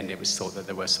in the end it was thought that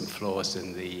there were some flaws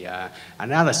in the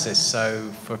analysis.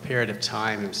 So for a period of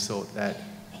time it was thought that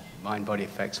mind-body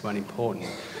effects weren't important.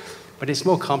 But it's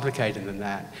more complicated than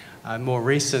that. More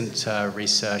recent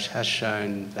research has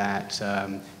shown that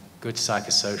good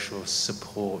psychosocial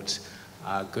support,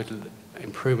 good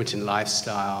improvement in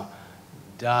lifestyle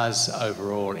does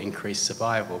overall increase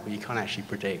survival, but you can't actually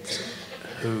predict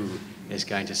who is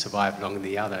going to survive longer than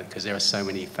the other because there are so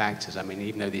many factors. I mean,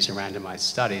 even though these are randomized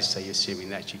studies, so you're assuming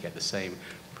that you get the same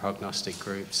prognostic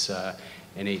groups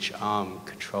in each arm,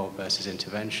 control versus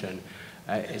intervention,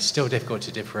 it's still difficult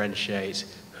to differentiate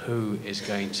who is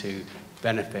going to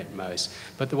benefit most.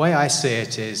 But the way I see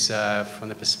it is from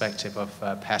the perspective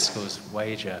of Pascal's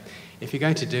wager. If you're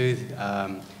going to do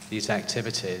these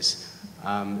activities,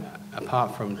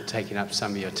 apart from taking up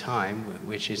some of your time,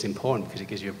 which is important because it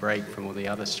gives you a break from all the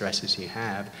other stresses you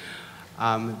have,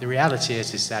 the reality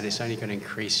is that it's only going to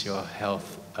increase your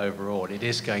health overall. It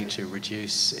is going to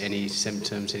reduce any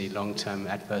symptoms, any long-term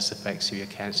adverse effects of your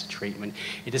cancer treatment.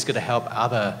 It is going to help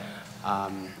other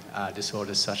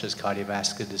disorders such as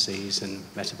cardiovascular disease and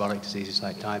metabolic diseases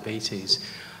like diabetes.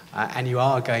 And you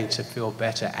are going to feel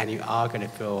better, and you are going to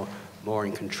feel more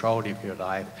in control of your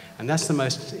life. And that's the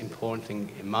most important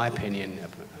thing, in my opinion,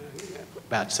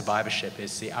 about survivorship,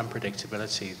 is the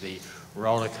unpredictability, the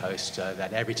roller coaster,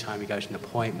 that every time you go to an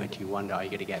appointment, you wonder, are you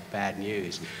going to get bad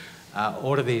news?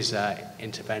 All of these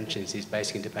interventions, these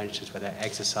basic interventions, whether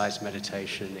exercise,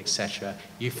 meditation, etc.,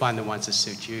 you find the ones that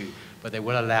suit you, but they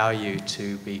will allow you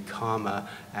to be calmer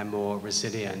and more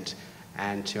resilient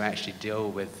and to actually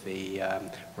deal with the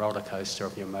roller coaster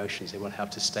of your emotions. It will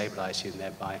help to stabilize you and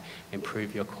thereby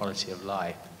improve your quality of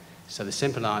life. So the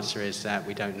simple answer is that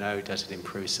we don't know, does it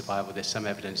improve survival? There's some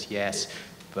evidence, yes,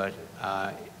 but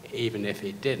even if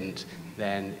it didn't,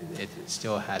 then it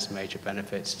still has major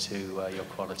benefits to your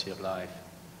quality of life.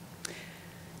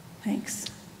 Thanks.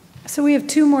 So we have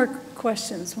two more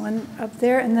questions, one up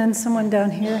there and then someone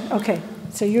down here. Okay,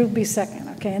 so you'll be second,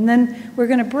 okay? And then we're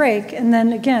gonna break, and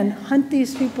then again, hunt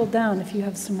these people down if you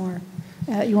have some more,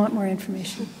 you want more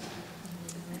information.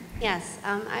 Yes,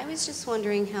 I was just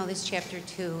wondering how this chapter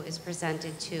 2 is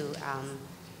presented to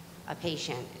a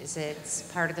patient. Is it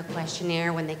part of the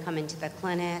questionnaire when they come into the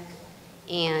clinic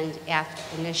and after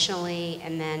initially,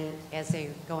 and then as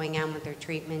they're going on with their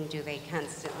treatment, do they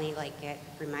constantly get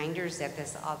reminders that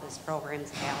all this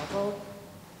program's available?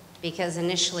 Because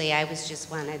initially I just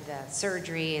wanted the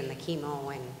surgery and the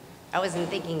chemo, and I wasn't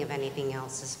thinking of anything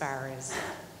else as far as,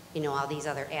 all these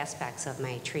other aspects of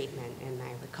my treatment and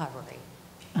my recovery.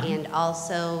 And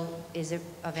also, is it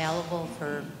available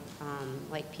for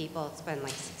people? It's been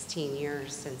 16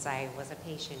 years since I was a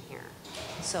patient here.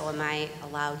 So am I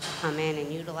allowed to come in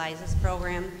and utilize this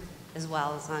program as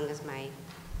well, as long as my,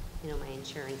 my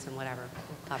insurance and whatever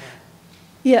will cover it?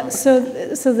 Yeah, so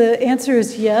the answer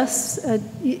is yes.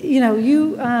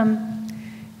 You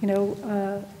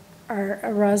are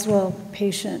a Roswell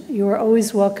patient. You are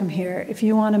always welcome here. If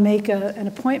you want to make an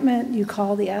appointment, you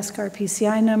call the Ask Our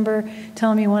PCI number,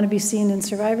 tell them you want to be seen in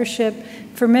survivorship.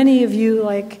 For many of you,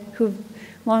 who've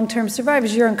long-term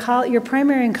survivors, your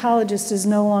primary oncologist is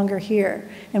no longer here,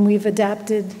 and we've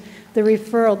adapted the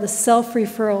referral, the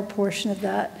self-referral portion of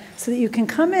that, so that you can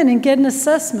come in and get an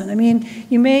assessment. I mean,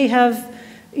 you may have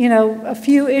a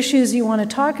few issues you want to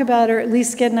talk about, or at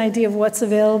least get an idea of what's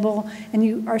available, and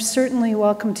you are certainly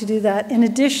welcome to do that. In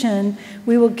addition,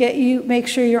 we will make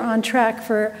sure you're on track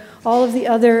for all of the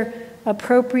other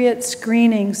appropriate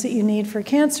screenings that you need for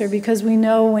cancer, because we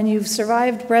know when you've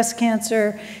survived breast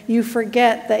cancer, you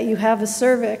forget that you have a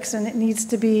cervix and it needs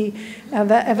to be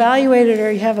evaluated,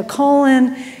 or you have a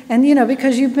colon, and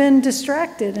because you've been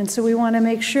distracted. And so we want to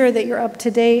make sure that you're up to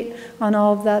date on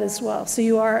all of that as well. So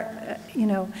you are,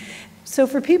 so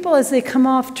for people as they come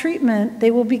off treatment,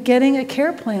 they will be getting a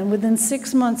care plan within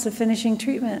 6 months of finishing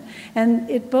treatment. And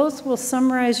it both will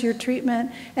summarize your treatment,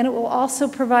 and it will also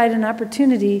provide an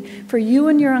opportunity for you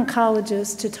and your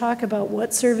oncologist to talk about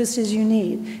what services you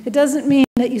need. It doesn't mean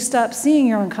that you stop seeing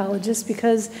your oncologist,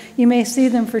 because you may see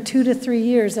them for 2 to 3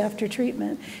 years after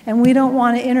treatment. And we don't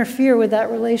want to interfere with that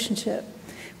relationship.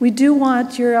 We do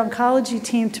want your oncology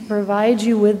team to provide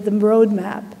you with the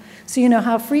roadmap. So you know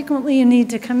how frequently you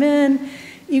need to come in.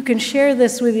 You can share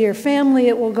this with your family.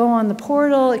 It will go on the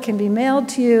portal. It can be mailed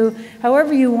to you,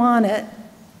 however you want it.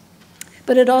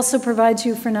 But it also provides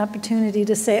you for an opportunity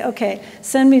to say, okay,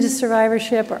 send me to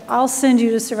survivorship, or I'll send you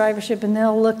to survivorship, and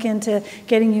they'll look into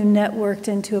getting you networked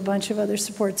into a bunch of other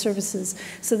support services,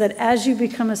 so that as you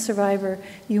become a survivor,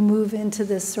 you move into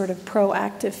this sort of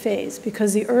proactive phase.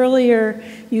 Because the earlier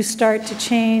you start to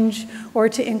change or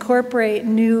to incorporate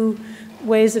new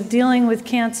ways of dealing with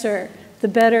cancer, the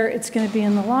better it's going to be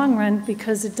in the long run,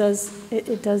 because it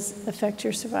does affect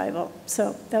your survival.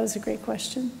 So that was a great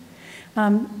question.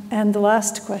 And the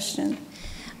last question.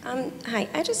 Hi,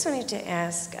 I just wanted to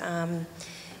ask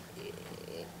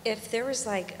if there was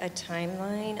a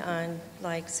timeline on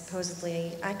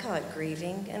supposedly, I call it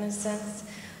grieving in a sense.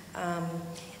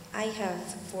 I have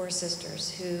 4 sisters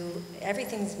who,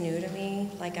 everything's new to me.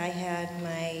 I had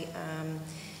my,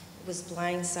 was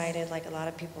blindsided like a lot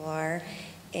of people are,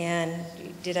 and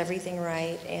did everything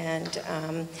right, and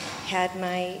had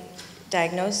my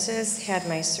diagnosis, had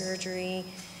my surgery,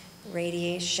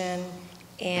 radiation,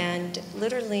 and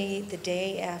literally the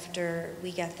day after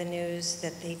we got the news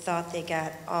that they thought they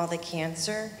got all the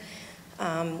cancer,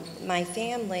 my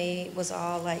family was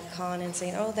all calling and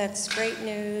saying, oh, that's great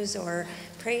news, or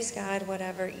praise God,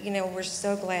 whatever, we're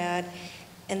so glad.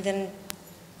 And then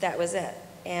that was it.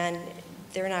 And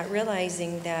they're not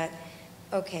realizing that,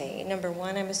 okay, number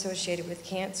 1, I'm associated with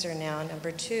cancer now. Number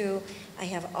 2, I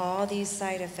have all these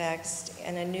side effects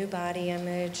and a new body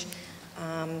image.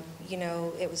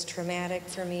 It was traumatic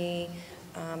for me.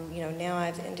 Now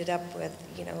I've ended up with,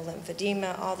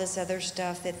 lymphedema, all this other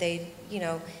stuff that they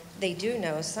do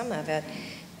know some of it.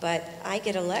 But I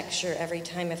get a lecture every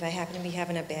time if I happen to be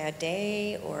having a bad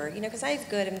day, or, because I have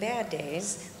good and bad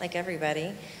days, like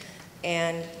everybody.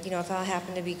 And, you know, if I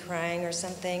happen to be crying or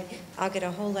something, I'll get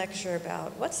a whole lecture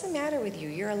about, what's the matter with you?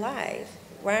 You're alive.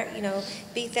 Why, you know,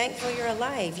 be thankful you're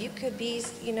alive. You could be,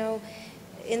 you know,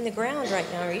 in the ground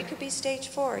right now, or you could be stage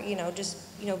 4, you know, just,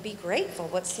 you know, be grateful.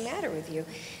 What's the matter with you?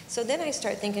 So then I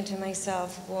start thinking to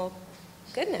myself, well,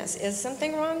 goodness, is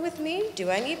something wrong with me?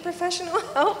 Do I need professional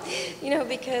help? You know,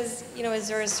 because, you know, is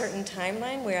there a certain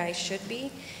timeline where I should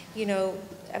be? You know,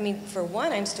 I mean, for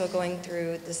one, I'm still going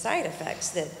through the side effects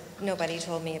that nobody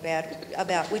told me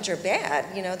about, which are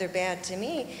bad. You know, they're bad to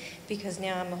me because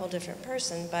now I'm a whole different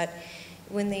person. But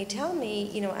when they tell me,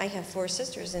 you know, I have 4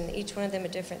 sisters and each one of them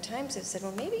at different times have said,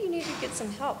 well, maybe you need to get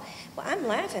some help. Well, I'm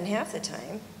laughing half the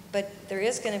time, but there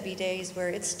is going to be days where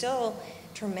it's still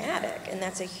traumatic, and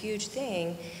that's a huge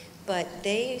thing. But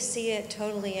they see it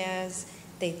totally as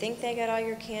they think they got all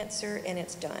your cancer and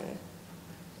it's done.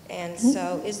 And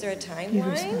so is there a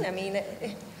timeline? I mean,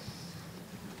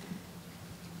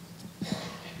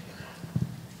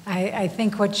 I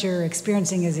think what you're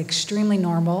experiencing is extremely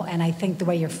normal, and I think the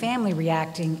way your family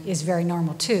reacting is very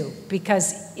normal too,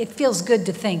 because it feels good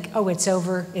to think, oh, it's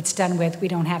over, it's done with, we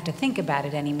don't have to think about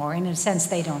it anymore. In a sense,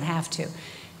 they don't have to.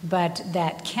 But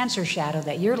that cancer shadow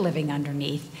that you're living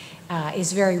underneath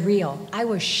is very real. I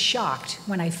was shocked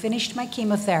when I finished my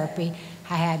chemotherapy.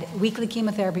 I had weekly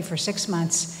chemotherapy for 6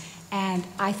 months, and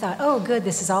I thought, oh, good,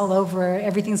 this is all over,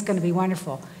 everything's going to be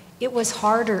wonderful. It was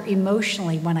harder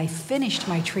emotionally when I finished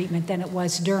my treatment than it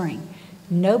was during.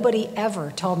 Nobody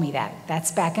ever told me that.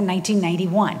 That's back in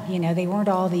 1991. You know, they weren't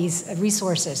all these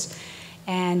resources.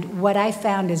 And what I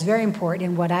found is very important,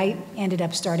 and what I ended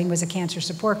up starting was a cancer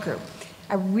support group.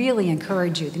 I really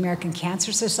encourage you. The American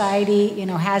Cancer Society, you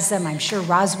know, has them. I'm sure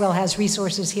Roswell has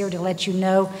resources here to let you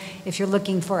know if you're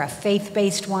looking for a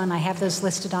faith-based one. I have those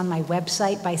listed on my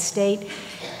website by state.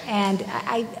 And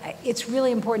it's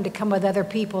really important to come with other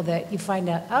people that you find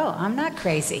out, oh, I'm not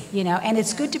crazy, you know. And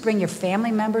it's good to bring your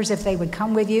family members if they would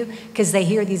come with you, because they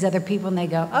hear these other people and they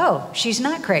go, oh, she's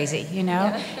not crazy, you know.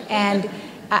 Yeah. And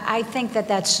I think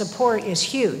that support is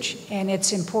huge, and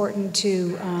it's important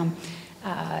to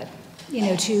you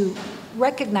know, to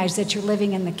recognize that you're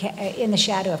living in the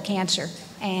shadow of cancer.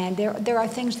 And there are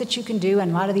things that you can do,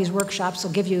 and a lot of these workshops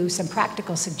will give you some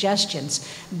practical suggestions.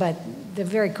 But the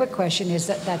very quick question is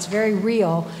that that's very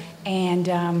real, and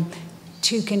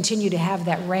to continue to have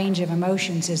that range of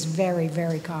emotions is very,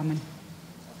 very common.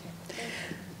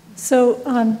 So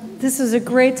this is a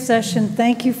great session.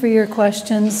 Thank you for your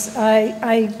questions.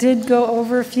 I did go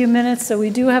over a few minutes, so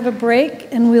we do have a break,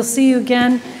 and we'll see you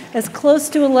again as close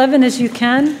to 11 as you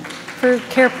can for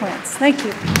care plans. Thank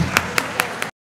you.